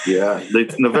feeling. Yeah,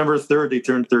 November 3rd they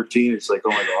turned 13. It's like, oh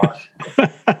my gosh.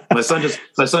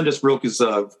 my son just broke his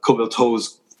cobalt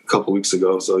toes a couple weeks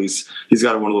ago, so he's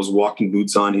got one of those walking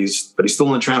boots on. But he's still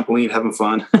on the trampoline having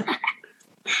fun.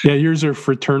 Yeah, yours are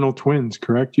fraternal twins,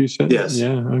 correct? You said. Yes.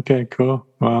 Yeah. Okay. Cool.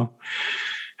 Wow.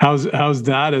 How's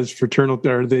that as fraternal?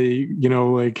 Are they,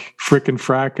 like frick and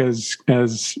frack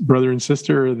as brother and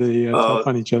sister? Or are they tough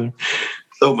on each other?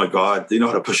 Oh my God, they know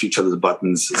how to push each other's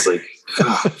buttons. It's like,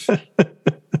 God.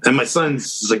 And my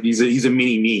son's like, he's a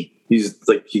mini me. He's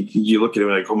like, you look at him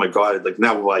like, oh my God. Like,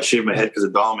 now, I shave my head because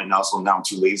of Dom, and now I'm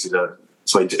too lazy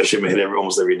so I shave my head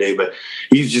almost every day. But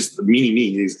he's just a mini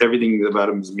me. Everything about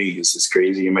him is me. It's just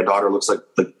crazy. And my daughter looks like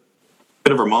a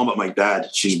bit of her mom, but my dad.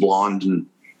 She's blonde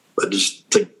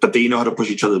but they know how to push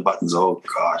each other's buttons. Oh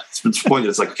God, it's the point.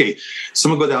 It's like, okay,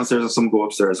 someone go downstairs and someone go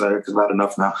upstairs. Because I've had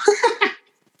enough now.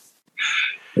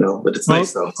 But it's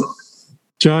nice though.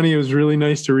 Johnny, it was really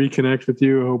nice to reconnect with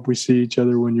you. I hope we see each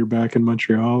other when you're back in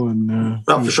Montreal. And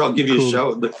for sure, I'll give you a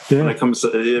shout when I come.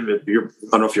 I don't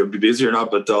know if you'll be busy or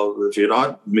not, but if you're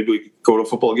not, maybe we could go to a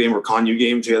football game or Connu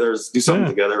game together. Do something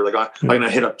together. Like, I'm gonna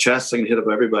hit up chess. I can hit up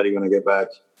everybody when I get back.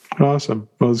 Awesome.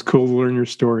 Well, it's cool to learn your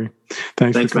story.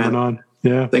 Thanks for coming on.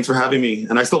 Yeah. Thanks for having me.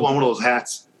 And I still want one of those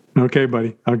hats. Okay,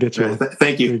 buddy. I'll get you.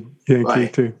 Thank you. Thank you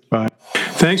too. Bye.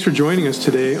 Thanks for joining us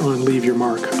today on Leave Your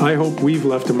Mark. I hope we've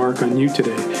left a mark on you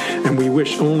today, and we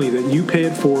wish only that you pay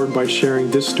it forward by sharing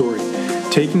this story.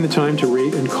 taking the time to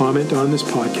rate and comment on this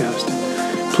podcast.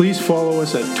 Please follow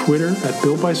us at Twitter at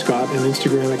Built by Scott and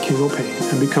Instagram at King O'Pain,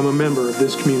 and become a member of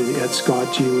this community at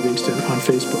Scott G. Livingston on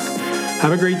Facebook.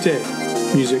 Have a great day.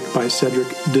 Music by Cedric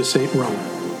de Saint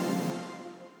Rome.